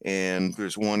 and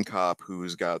there's one cop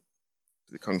who's got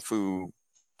the kung fu.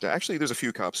 Actually, there's a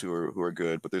few cops who are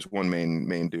good, but there's one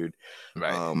main dude.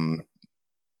 Right.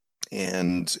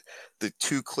 And the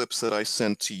two clips that I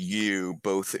sent to you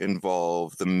both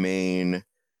involve the main,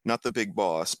 not the big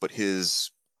boss, but his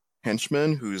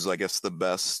henchman, who's I guess the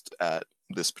best at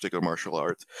this particular martial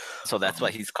art. So that's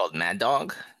why he's called Mad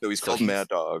Dog. So he's called Mad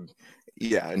Dog.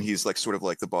 Yeah, and he's like sort of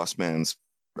like the boss man's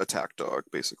attack dog,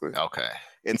 basically. Okay.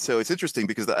 And so it's interesting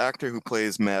because the actor who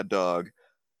plays Mad Dog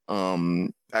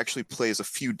actually plays a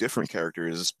few different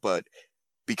characters, but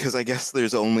because I guess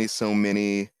there's only so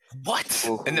many What?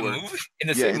 In the movie? In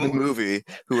the yeah, same in the movie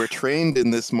who are trained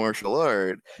in this martial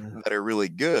art that are really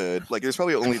good. Like there's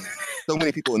probably only so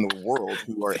many people in the world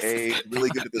who are A, really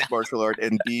good at this martial art,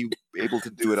 and B, able to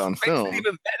do it on Makes film. it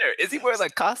even better. Is he wearing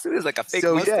like costumes, like a fake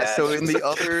So mustache? yeah,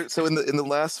 so in the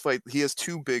last fight, he has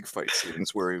two big fight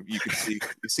scenes where you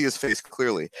see his face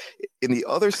clearly. In the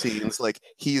other scenes, like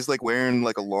he's like wearing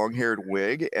like a long-haired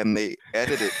wig, and they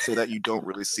edit it so that you don't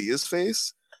really see his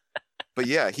face. But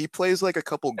yeah, he plays like a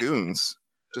couple goons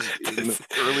just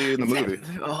early in the movie.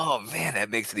 Oh man, that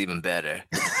makes it even better.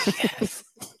 Yes.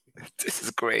 This is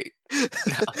great.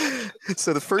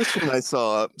 So the first one I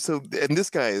saw, and this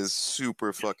guy is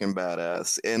super fucking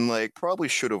badass and like probably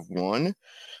should have won.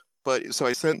 But so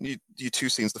I sent you two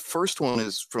scenes. The first one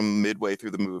is from midway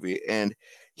through the movie, and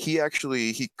he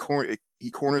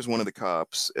corners one of the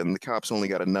cops, and the cops only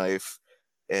got a knife,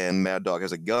 and Mad Dog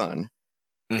has a gun.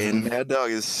 And Mad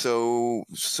Dog is so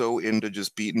into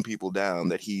just beating people down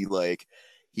that he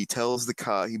tells the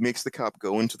cop, he makes the cop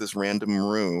go into this random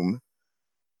room,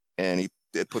 and he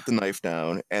put the knife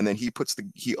down, and then he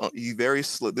very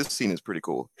slow. This scene is pretty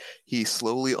cool. He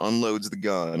slowly unloads the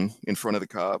gun in front of the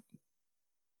cop,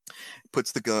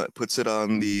 puts it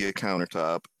on the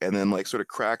countertop, and then like sort of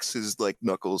cracks his like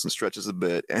knuckles and stretches a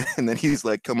bit, and then he's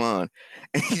like, "Come on,"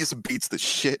 and he just beats the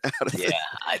shit out of it. Yeah,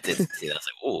 I did see that. I was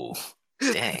like, "Oh,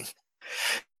 dang."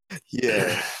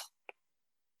 Yeah.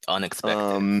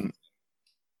 Unexpected.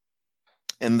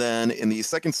 And then in the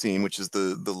second scene, which is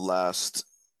the last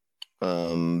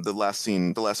fight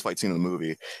scene of the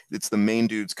movie, it's the main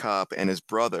dude's cop and his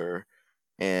brother.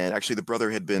 And actually the brother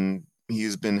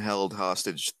he's been held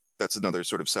hostage. That's another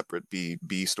sort of separate B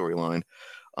storyline.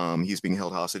 He's being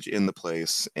held hostage in the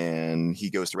place, and he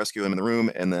goes to rescue him in the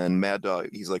room, and then Mad Dog,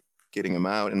 he's like getting him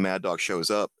out, and Mad Dog shows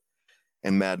up,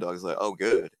 and Mad Dog's like, "Oh,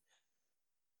 good."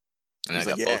 And He's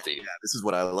I like, got yeah, both of you. this is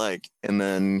what I like. And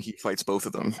then he fights both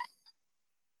of them.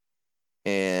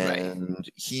 Right. and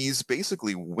he's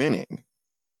basically winning.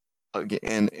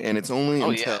 And it's only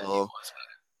Oh yeah, he until was.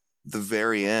 the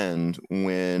very end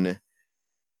when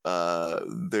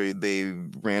they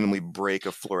randomly break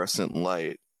a fluorescent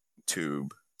light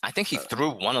tube. I think he Uh,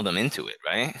 threw one of them into it,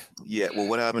 right? yeah, well,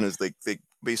 what happened is they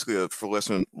basically a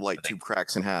fluorescent light But they, tube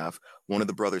cracks in half. One of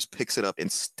the brothers picks it up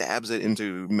and stabs it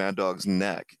into Mad Dog's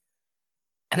neck.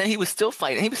 and then he was still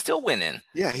fighting. He was still winning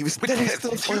Yeah, he was with then he's that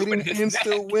still tube in fighting his and neck.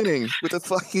 still winning with a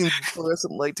fucking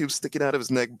fluorescent light tube sticking out of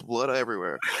his neck, blood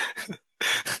everywhere.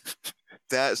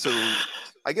 That so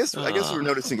I guess we're Oh,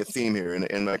 noticing a theme here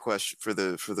in my question for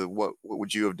the what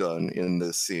would you have done in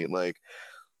this scene? Like,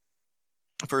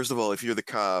 first of all, if you're the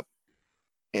cop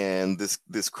and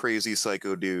this crazy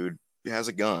psycho dude has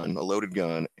a gun, a loaded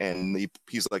gun, and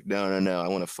he's like, no, no, no, I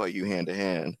want to fight you hand to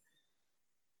hand,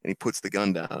 and he puts the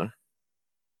gun down.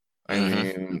 I hmm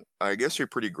mean, I guess you're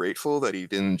pretty grateful that he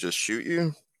didn't just shoot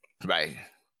you, right.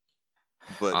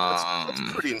 but that's Um,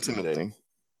 pretty intimidating.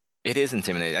 it is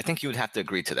intimidating. I think you would have to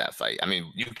agree to that fight. I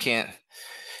mean, you can't.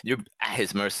 You're at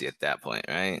his mercy at that point,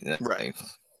 right? Right. Like,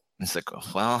 it's like,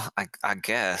 well, I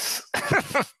guess.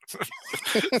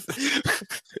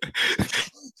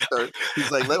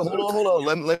 He's like, hold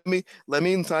on, let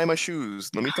me tie my shoes.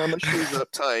 Let me tie my shoes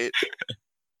up tight.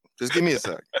 Just give me a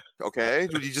sec. Okay?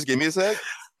 Would you just give me a sec?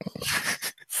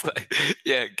 It's like,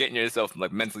 yeah, getting yourself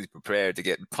like mentally prepared to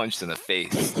get punched in the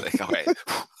face. Like, all right,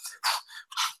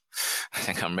 I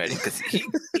think I'm ready because he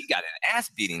got an ass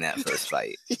beating that first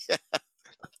fight.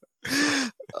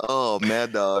 Oh,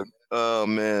 Mad Dog. Oh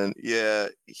man. Yeah.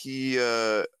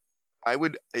 I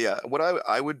would yeah, what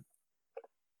I would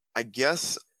I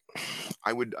guess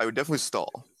I would definitely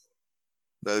stall.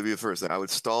 That would be the first thing. I would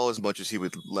stall as much as he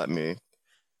would let me.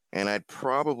 And I'd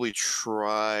probably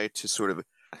try to sort of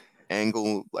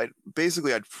angle like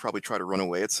basically I'd probably try to run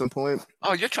away at some point.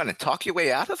 Oh, you're trying to talk your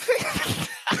way out of it?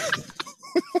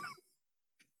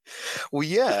 Well,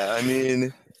 yeah, I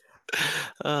mean,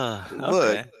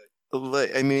 look,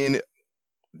 Okay. I mean,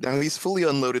 now he's fully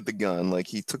unloaded the gun. Like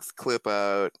he took the clip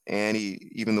out, and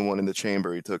even the one in the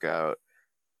chamber he took out.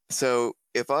 So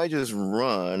if I just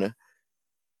run,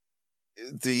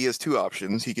 he has two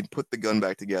options. He can put the gun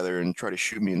back together and try to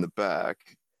shoot me in the back,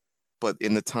 but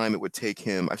in the time it would take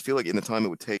him, I feel like in the time it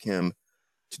would take him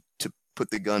to put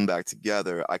the gun back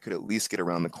together, I could at least get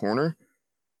around the corner.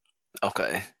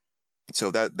 Okay. So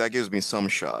that gives me some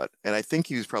shot. And I think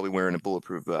he was probably wearing a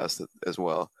bulletproof vest as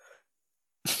well.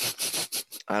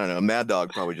 I don't know. Mad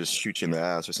Dog probably just shoots you in the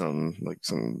ass or something like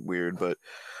something weird,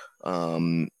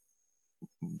 um,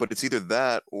 but it's either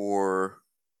that or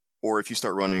if you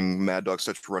start running, Mad Dog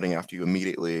starts running after you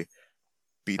immediately,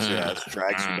 beats your ass,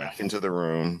 drags you back into the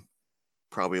room,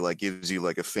 probably like gives you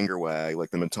like a finger wag, like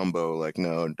the Matumbo, like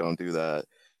no, don't do that.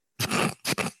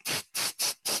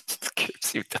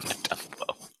 Gives you the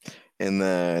dumbo. And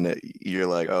then you're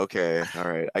like, okay, all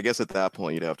right. I guess at that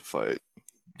point you'd have to fight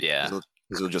because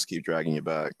Yeah. he'll just keep dragging you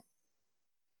back.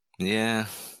 Yeah.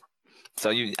 So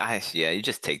you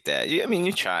just take that. I mean,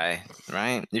 you try,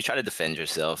 right? You try to defend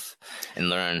yourself and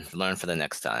learn for the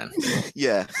next time. Yeah.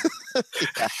 Yeah.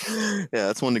 Yeah,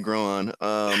 that's one to grow on. Which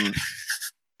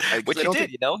I you don't did,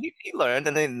 think. he learned,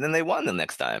 and then they won the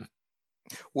next time.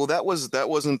 Well, that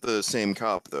wasn't the same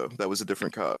cop though. That was a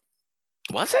different cop.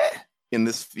 Was it? In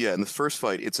this first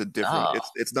fight, it's a different. Oh,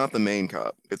 It's not the main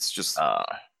cop. It's just oh,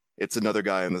 it's another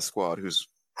guy in the squad who's.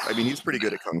 I mean, he's pretty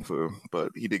good at kung fu,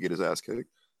 but he did get his ass kicked.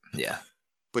 yeah.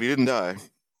 But he didn't die.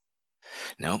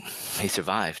 Nope, he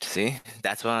survived. See,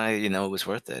 that's why it was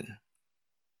worth it.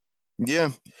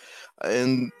 Yeah,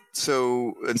 and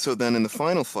so then in the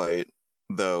final fight,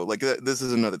 though, like this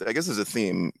is another. I guess there's a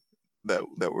theme that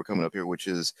we're coming up here, which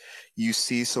is you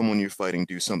see someone you're fighting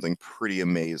do something pretty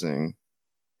amazing,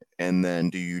 and then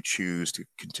do you choose to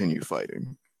continue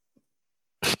fighting?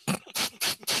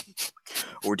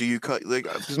 Or do you cut like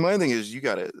because my thing is you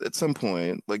got to at some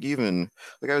point like even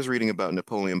like I was reading about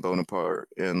Napoleon Bonaparte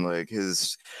and like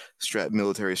his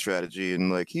military strategy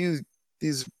and like he's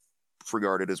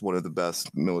regarded as one of the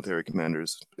best military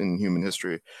commanders in human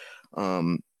history.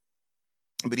 Um,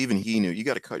 but even he knew you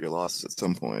got to cut your losses at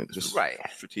some point, just Right.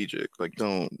 strategic. Like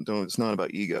don't. It's not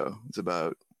about ego. It's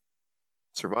about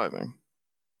surviving.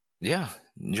 Yeah,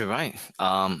 you're right.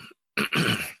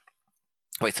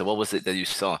 Wait, so what was it that you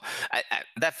saw?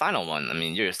 That final one. I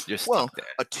mean, you're Well, stuck there.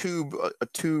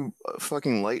 a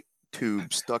fucking light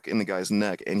tube stuck in the guy's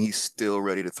neck, and he's still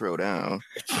ready to throw down,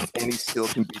 and he still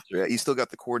can beat you. He's still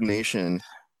got the coordination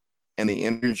and the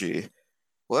energy.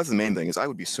 Well, that's the main thing is I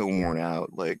would be so worn out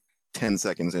like 10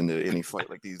 seconds into any fight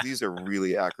like these. These are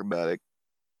really acrobatic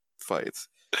fights.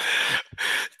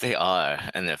 They are,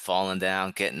 and they're falling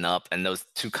down, getting up, and those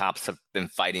two cops have been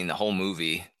fighting the whole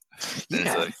movie. And it's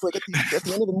Yeah, like, it's like at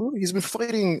the end of the movie, he's been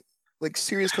fighting like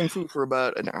serious kung fu for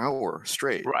about an hour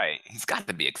straight. right, he's got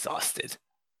to be exhausted.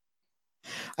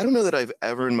 I don't know that I've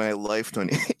ever in my life done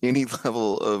any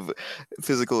level of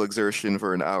physical exertion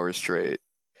for an hour straight.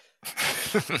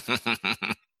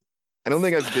 I don't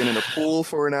think I've been in a pool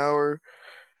for an hour.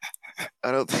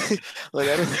 I don't think, like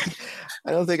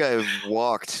I don't think I've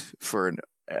walked for an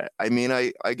I mean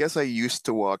I guess I used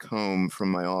to walk home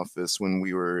from my office when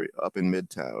we were up in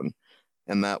Midtown,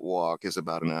 and that walk is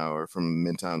about an hour from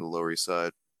Midtown to Lower East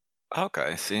Side.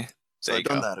 Okay, see, So there I've you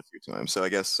done go. that a few times. So I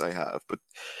guess I have, but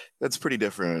that's pretty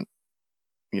different.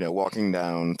 Walking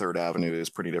down Third Avenue is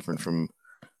pretty different from,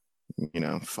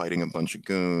 fighting a bunch of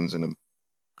goons in a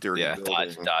dirty Yeah,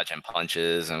 building, dodging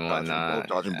punches and whatnot.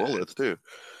 dodging Yeah, bullets too.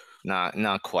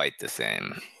 not quite the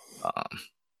same.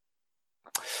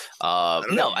 I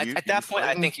don't know. No, You at you that point, I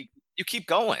fighting think you keep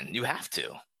going. You have to.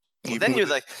 Well, even then with you're it?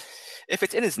 like, if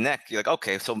it's in his neck, you're like,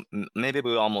 okay, so maybe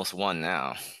we almost won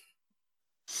now.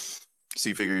 So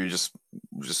you figure you just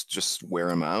wear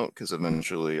him out because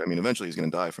eventually he's gonna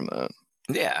die from that.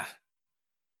 Yeah,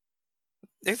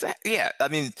 exactly. Yeah, I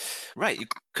mean, right. You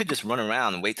could just run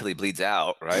around and wait till he bleeds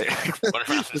out, right? Run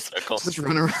around in a just circle. just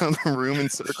run around the room in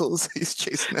circles. He's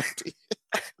chasing after you.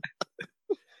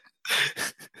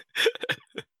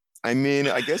 I mean,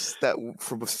 I guess that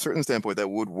from a certain standpoint that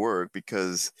would work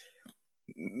because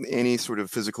any sort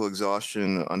of physical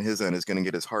exhaustion on his end is going to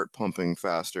get his heart pumping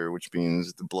faster, which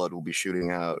means the blood will be shooting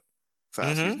out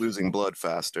faster. He's Hmm. losing blood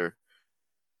faster.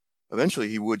 Eventually,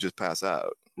 he would just pass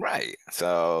out. Right.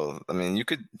 So, I mean, you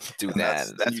could do And that.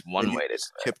 and That's and one you way to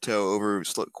just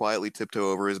quietly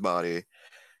tiptoe over his body.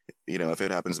 If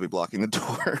it happens to be blocking the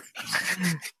door.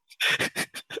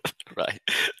 right.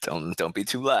 Don't be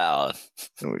too loud.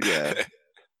 Yeah.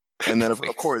 And then of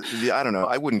Wait. course, yeah, I don't know.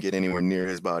 I wouldn't get anywhere near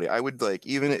his body. I would like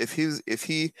even if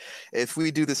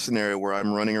we do this scenario where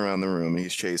I'm running around the room and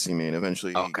he's chasing me, and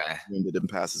eventually he gets Okay. winded and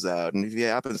passes out, and if he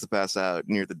happens to pass out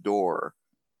near the door,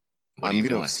 What are you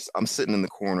doing? I'm sitting in the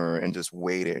corner and just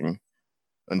waiting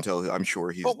until I'm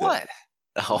sure he's For dead. what?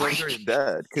 Until Oh, I'm sure he's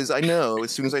dead, because I know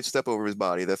as soon as I step over his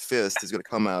body, that fist is gonna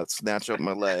come out, snatch up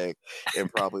my leg,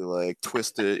 and probably like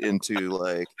twist it into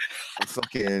like a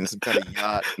fucking some kind of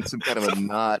yacht and some kind of a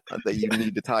knot that you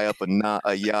need to tie up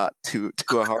a yacht to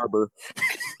a harbor.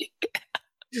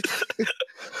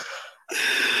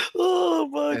 oh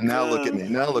my And now look at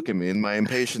god. me, and my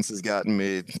impatience has gotten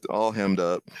me all hemmed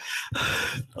up.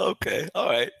 Okay. All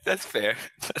right. That's fair.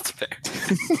 That's fair.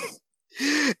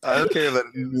 I don't care that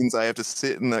it means I have to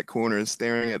sit in that corner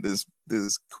staring at this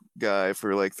guy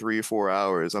for like 3 or 4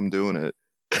 hours. I'm doing it.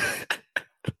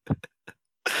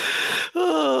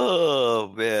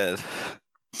 oh man.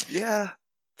 Yeah.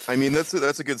 I mean, that's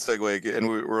a good segue, and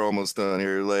we're almost done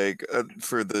here. Like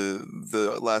for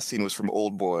the last scene was from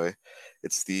Old Boy.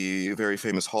 It's the very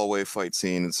famous hallway fight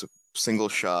scene. It's a single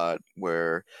shot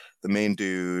where the main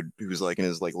dude, who's like in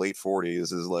his like late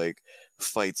 40s, is like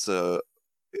fights and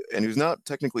who's not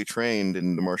technically trained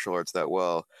in the martial arts that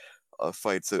well,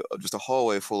 fights just a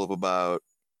hallway full of about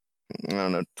I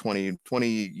don't know 20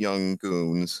 young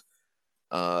goons.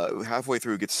 Halfway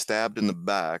through, gets stabbed in the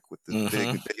back with this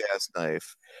Mm-hmm. big ass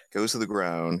knife, goes to the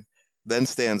ground, then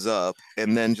stands up,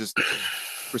 and then just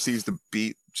proceeds to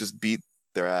beat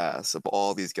their ass of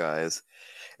all these guys.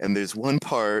 And there's one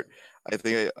part I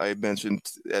think I mentioned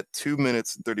at 2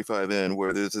 minutes and 35 in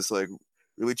where there's this like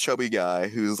really chubby guy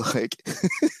who's like,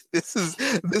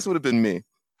 this would have been me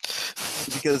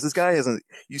because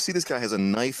you see this guy has a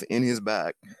knife in his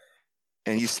back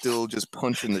and he's still just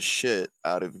punching the shit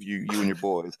out of you and your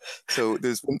boys. So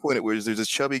there's one point at where there's this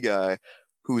chubby guy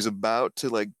who's about to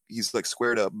like he's like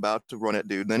squared up, about to run at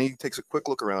dude. Then he takes a quick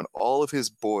look around. All of his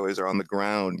boys are on the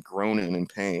ground, groaning in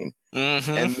pain.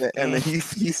 And then he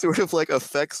sort of like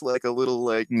affects like a little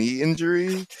like knee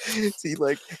injury. So he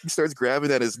starts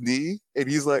grabbing at his knee, and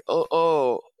he's like,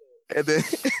 oh, and then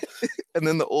and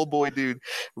then the old boy dude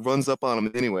runs up on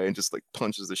him anyway and just like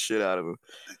punches the shit out of him.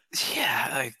 Yeah,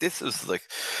 like this was like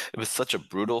it was such a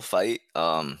brutal fight.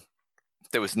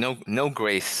 There was no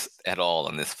grace at all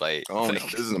in this fight. Oh no,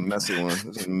 Like, this is a messy one.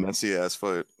 This is a messy ass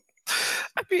fight.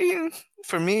 I mean,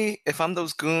 for me, if I'm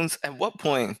those goons, at what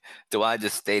point do I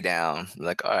just stay down?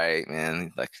 Like, all right,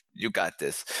 man, like you got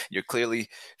this. You're clearly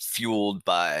fueled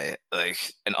by like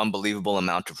an unbelievable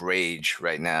amount of rage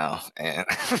right now, and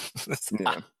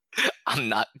Yeah. I'm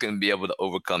not gonna be able to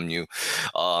overcome you.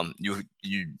 I'm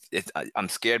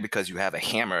scared because you have a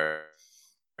hammer,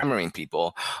 hammering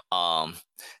people. Um,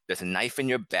 there's a knife in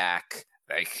your back.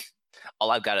 Like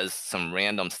All I've got is some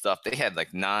random stuff. They had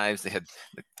like knives. They had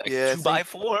like Yeah, I two by think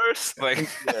fours. I Like think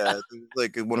yeah,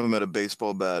 like one of them had a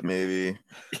baseball bat, maybe.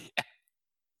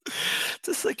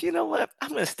 just like, you know what? I'm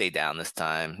gonna stay down this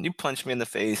time. You punch me in the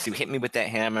face. You hit me with that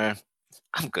hammer.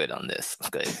 I'm good on this. I'm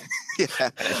good. Yeah,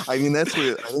 I mean I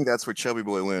think that's where Chubby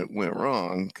Boy went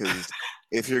wrong because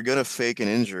if you're gonna fake an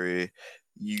injury,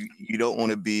 you don't want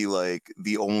to be like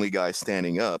the only guy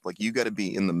standing up. Like you got to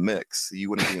be in the mix. You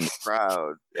want to be in the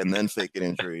crowd and then fake an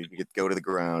injury. You could go to the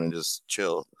ground and just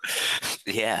chill.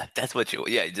 Yeah, that's what you.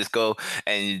 Yeah, you just go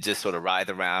and you just sort of writhe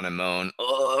around and moan.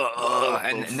 Oh, Oh,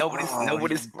 and you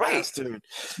nobody's right. bastard!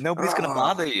 Nobody's gonna Ah.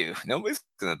 bother you. Nobody's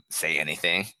gonna say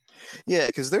anything. Yeah,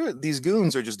 because these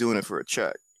goons are just doing it for a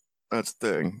check. That's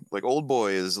the thing. Like old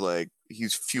boy is like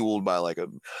he's fueled by like a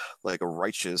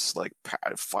righteous like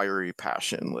fiery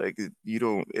passion. Like you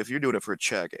don't if you're doing it for a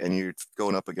check and you're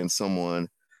going up against someone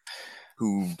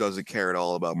who doesn't care at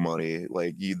all about money,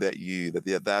 like yeah,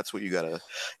 that's what you gotta.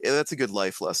 Yeah, that's a good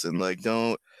life lesson. Like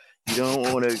you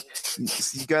don't want to.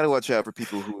 You got to watch out for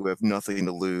people who have nothing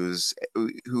to lose,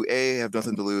 who A have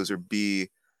nothing to lose, or B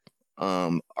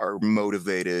are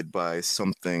motivated by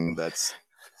something that's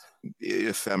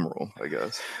ephemeral, I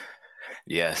guess.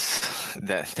 Yes,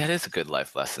 that is a good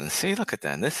life lesson. See, look at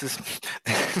that. This is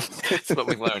this is what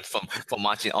we learned from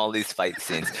watching all these fight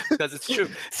scenes. Because it's true.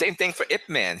 Same thing for Ip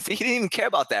Man. See, he didn't even care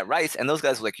about that rice, and those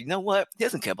guys were like, you know what? He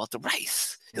doesn't care about the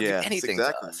rice. He'll do Yeah, anything to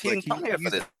exactly. us. He Like didn't come here for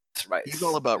this he's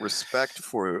all rice. about respect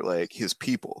for like his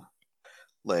people.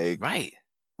 Like Right.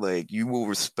 you will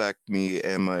respect me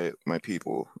and my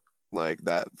people. Like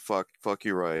that fuck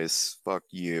your rice, fuck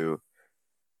you.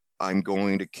 I'm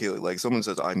going to kill like someone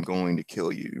says I'm going to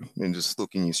kill you and just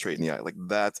looking you straight in the eye. Like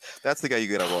that's the guy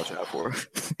you gotta watch out for.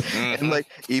 And Hmm. like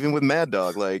even with Mad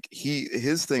Dog, like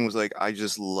his thing was like I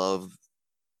just love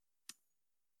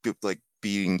like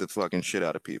beating the fucking shit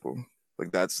out of people.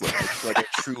 Like that's like I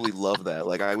truly love that.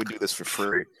 Like I would do this for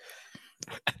free.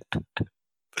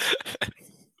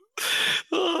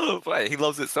 Oh, boy, he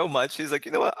loves it so much. He's like,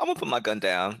 you know what? I'm gonna put my gun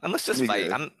down and let's just fight.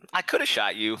 Yeah. I could have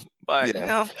shot you, but you Yeah.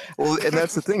 know, Well, and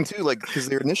that's the thing too, like because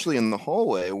they're initially in the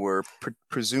hallway where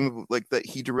presumably like that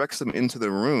he directs them into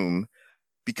the room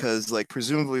because like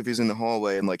presumably if he's in the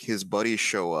hallway and like his buddies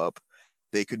show up,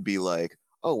 they could be like,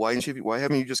 "Oh, why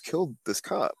haven't you just killed this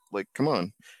cop? Like, come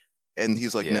on." And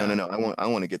he's like, "No, no, yeah. no. I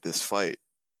want to get this fight.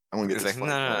 I want to get He's this like,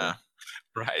 no, fight no, no. going." No.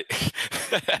 Right.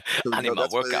 So I need my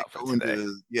that's why they workout for go today.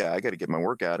 into yeah, I got to get my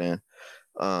workout in.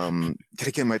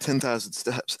 Gotta get my 10,000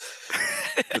 steps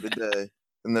for the day.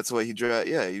 And that's why he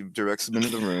directs them into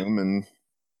the room and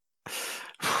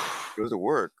goes to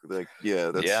work. Like,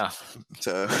 yeah, that's Yeah.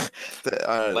 so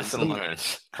Lesson learned.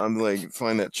 I'm like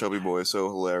find that chubby boy so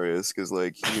hilarious because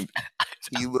like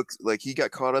he looks like he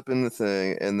got caught up in the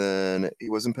thing and then he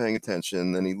wasn't paying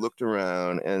attention. Then he looked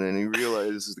around and then he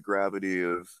realizes the gravity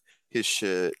of his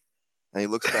shit and he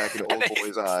looks back in And old then he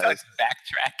boy's starts eyes.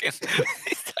 backtracking.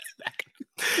 He starts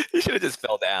he should have just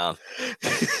fell down.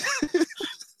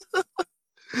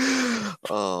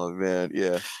 Oh man,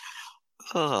 yeah.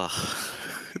 Oh,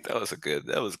 that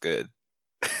was good.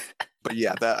 But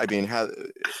yeah, that I mean, had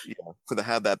yeah, for the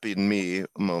had that been me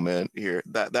moment here,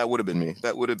 that would have been me.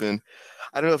 That would have been.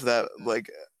 I don't know if that like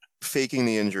faking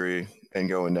the injury and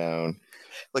going down,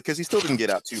 like because he still didn't get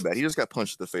out too bad. He just got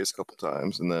punched in the face a couple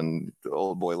times, and then the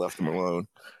old boy left him alone.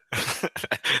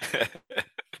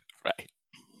 Right.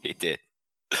 He did.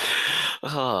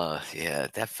 Oh, yeah,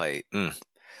 that fight.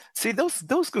 See, those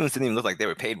goons didn't even look like they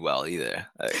were paid well either.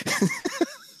 Like,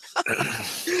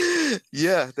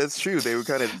 Yeah, that's true.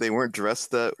 They weren't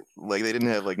dressed that like they didn't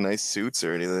have like nice suits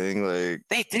or anything. Like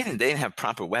they didn't. They didn't have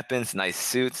proper weapons, nice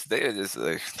suits. They were just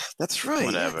like that's right. Yeah,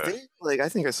 whatever. they like I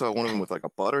think I saw one of them with like a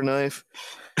butter knife.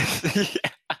 Yeah,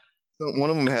 One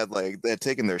of them had like they had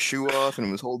taken their shoe off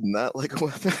and was holding that like a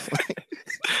weapon.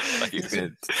 like you These are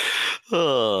could.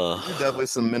 Oh, definitely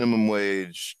some minimum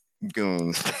wage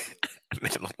goons.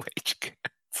 minimum wage.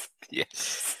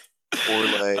 Yes, Or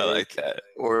I like like that.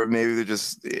 or maybe they're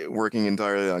just working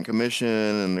entirely on commission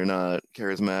and they're not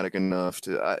charismatic enough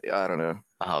to I don't know.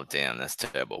 Oh, damn, that's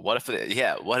terrible. What if,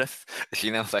 yeah, what if,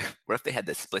 like, what if they had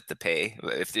to split the pay?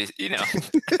 If they,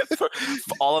 for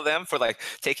all of them for like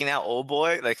taking out old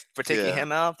boy, like for taking Yeah.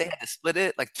 him out, they had to split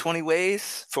it like 20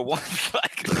 ways for one.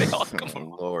 Like Oh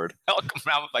Lord. they all come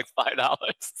around with like $5.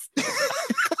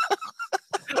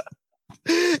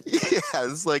 Yeah,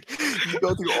 it's like you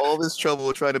go through all this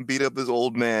trouble trying to beat up this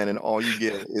old man and all you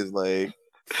get is like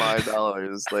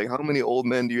 $5. Like how many old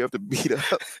men do you have to beat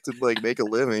up to like make a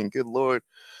living? Good Lord.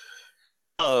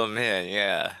 Oh man,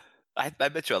 yeah. I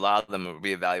bet you a lot of them are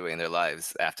reevaluating their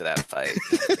lives after that fight.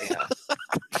 Yeah.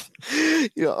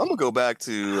 I'm gonna go back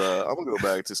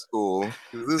to school.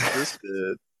 This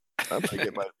shit, I'm gonna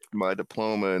get my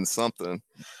diploma in something.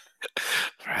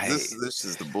 Right. This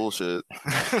is the bullshit.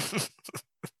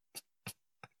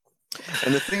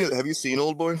 And the thing is, have you seen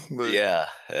Old Boy? But Yeah.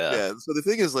 yeah, so the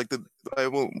thing is, like, I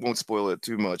won't spoil it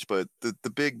too much, but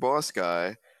the big boss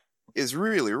guy is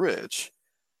really rich,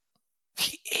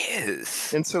 He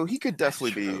is. and so he could That's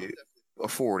definitely true. be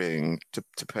affording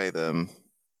to pay them.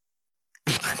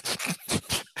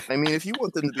 I mean, if you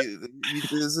want them to be,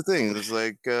 this is the thing. It's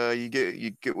like you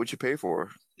get what you pay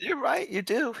for. You're right. You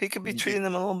do. He could be You get, treating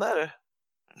them a little better.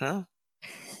 No.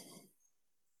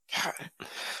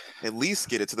 at least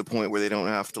get it to the point where they don't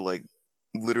have to, like,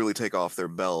 literally take off their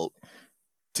belt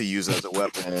to use as a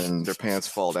weapon. Their pants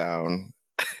fall down,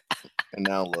 and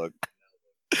now look.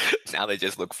 Now they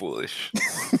just look foolish.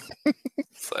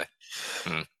 It's like,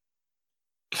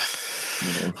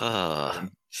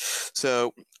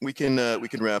 So we can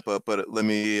wrap up, but let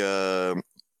me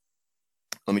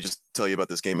just tell you about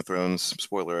this Game of Thrones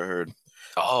spoiler I heard.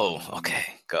 Oh, okay,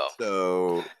 go.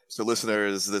 So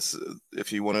listeners, this,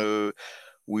 if you want to,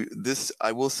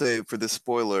 I will say, for this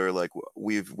spoiler, like,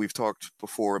 we've talked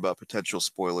before about potential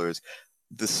spoilers.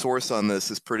 The source on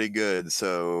this is pretty good,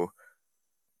 so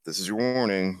this is your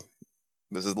warning.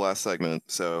 This is the last segment.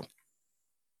 So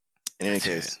in any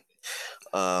case,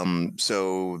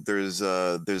 so there's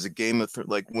a Game of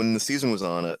like, when the season was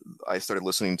on, I started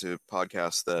listening to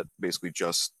podcasts that basically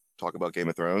just talk about Game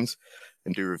of Thrones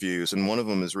and do reviews, and one of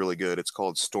them is really good. It's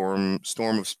called Storm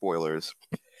of Spoilers.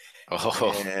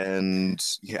 Oh, And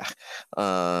yeah,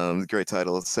 great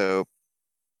title. So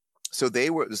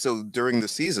during the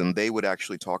season, they would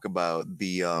actually talk about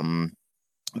the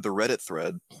Reddit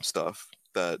thread stuff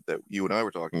that you and I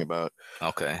were talking about.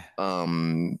 okay.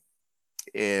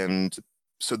 And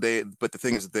so but the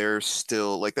thing is, they're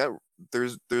still like that.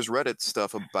 There's Reddit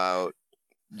stuff about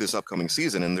this upcoming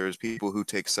season, and there's people who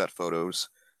take set photos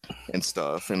and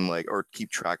stuff, and, like, or keep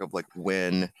track of, like,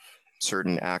 when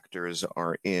certain actors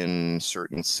are in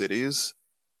certain cities,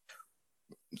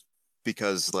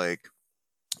 because, like,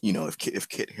 if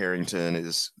Kit Harington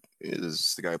is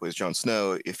the guy who plays Jon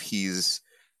Snow, if he's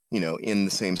in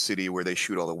the same city where they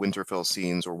shoot all the Winterfell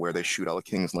scenes, or where they shoot all the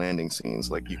King's Landing scenes,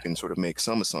 like, you can sort of make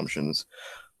some assumptions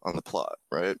on the plot,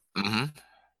 right? Mm-hmm.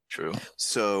 True.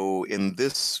 So in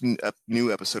this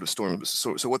new episode of Storm,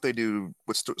 so what they do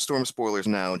with Storm Spoilers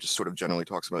now just sort of generally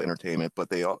talks about entertainment, but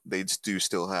they do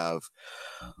still have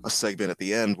a segment at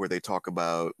the end where they talk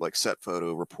about, like, set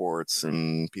photo reports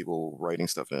and people writing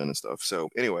stuff in and stuff. So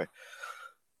anyway,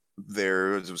 there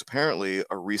was apparently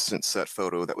a recent set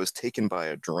photo that was taken by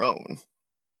a drone,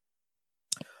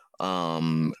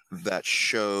 that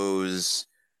shows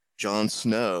Jon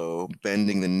Snow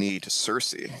bending the knee to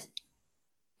Cersei.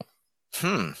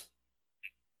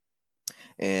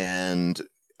 And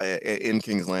in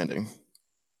King's Landing.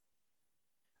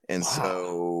 And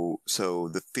Wow. so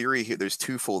the theory here, there's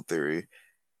twofold theory.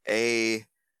 A,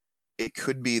 it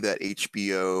could be that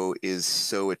HBO is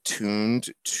so attuned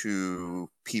to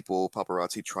people,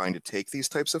 paparazzi, trying to take these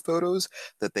types of photos,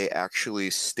 that they actually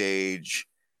stage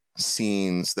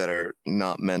scenes that are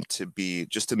not meant to be,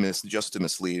 just to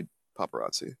mislead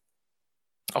paparazzi.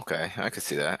 Okay, I could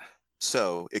see that.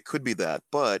 So it could be that,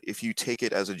 but if you take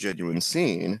it as a genuine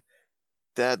scene,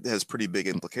 that has pretty big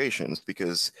implications,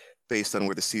 because based on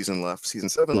where the season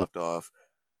 7 left off,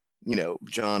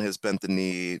 Jon has bent the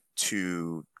knee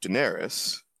to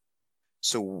Daenerys.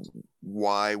 So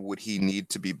why would he need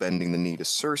to be bending the knee to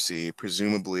Cersei,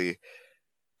 presumably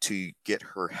to get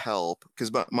her help?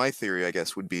 Because my theory, I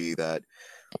guess, would be that,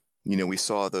 we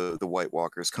saw the White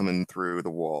Walkers coming through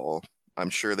the wall. I'm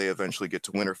sure they eventually get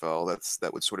to Winterfell.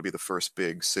 That would sort of be the first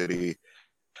big city,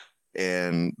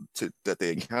 and that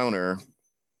they encounter.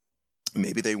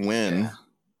 Maybe they win. Yeah.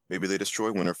 Maybe they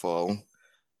destroy Winterfell.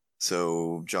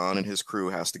 So Jon and his crew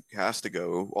has to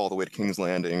go all the way to King's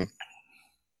Landing.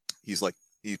 He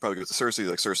probably goes to Cersei. He's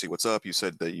like, Cersei, what's up? You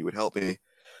said that you would help me.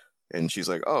 And she's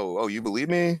like, oh, you believe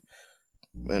me?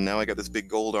 And now I got this big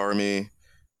gold army.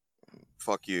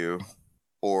 Fuck you.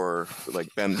 Or, like,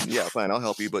 bend, yeah, fine, I'll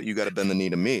help you, but you got to bend the knee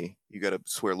to me. You got to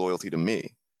swear loyalty to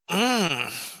me.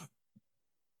 Huh.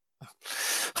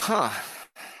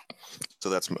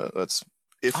 So that's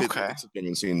if Okay. it's a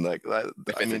genuine scene, like that.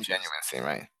 If it's a genuine scene,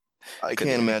 right? I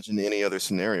can't imagine any other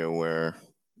scenario where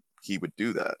he would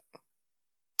do that,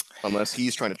 unless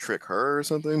he's trying to trick her or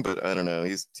something. But I don't know.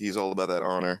 He's all about that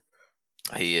honor.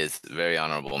 He is very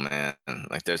honorable, man.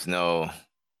 Like, there's no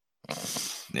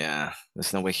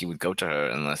way he would go to her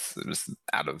unless it was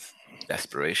out of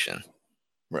desperation.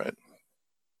 Right.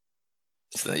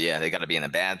 So yeah, they got to be in a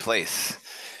bad place.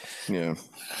 Yeah.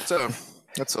 So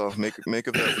that's all. Make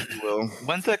of that what you will.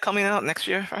 When's that coming out next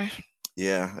year, right?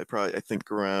 Yeah, I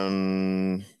think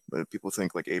around. People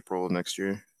think like April of next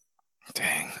year.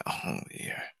 Dang, a whole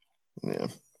year. Yeah.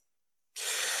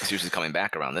 It's usually coming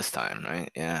back around this time, right?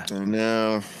 Yeah. I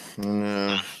know.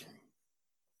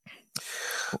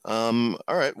 All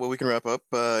right. Well, we can wrap up.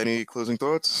 Any closing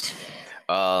thoughts?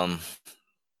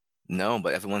 No,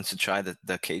 but everyone should try the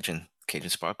Cajun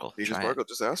Sparkle. Cajun Try it. Sparkle.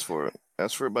 Just ask for it.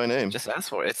 Ask for it by name. Just ask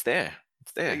for it. It's there.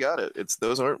 It's They there. got it.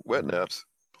 Those aren't wet naps.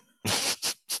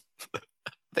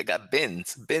 They got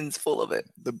bins full of it.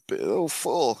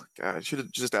 Full. God, I should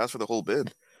have just asked for the whole bin.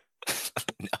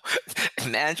 No.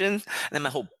 Imagine, and then my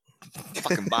whole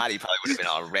fucking body probably would have been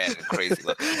all red and crazy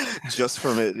looking. Just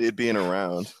from it being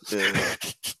around. Yeah,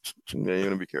 you're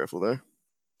gonna be careful there.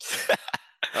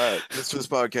 All right, this was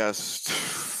podcast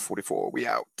 44. We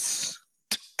out.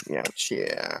 Yeah.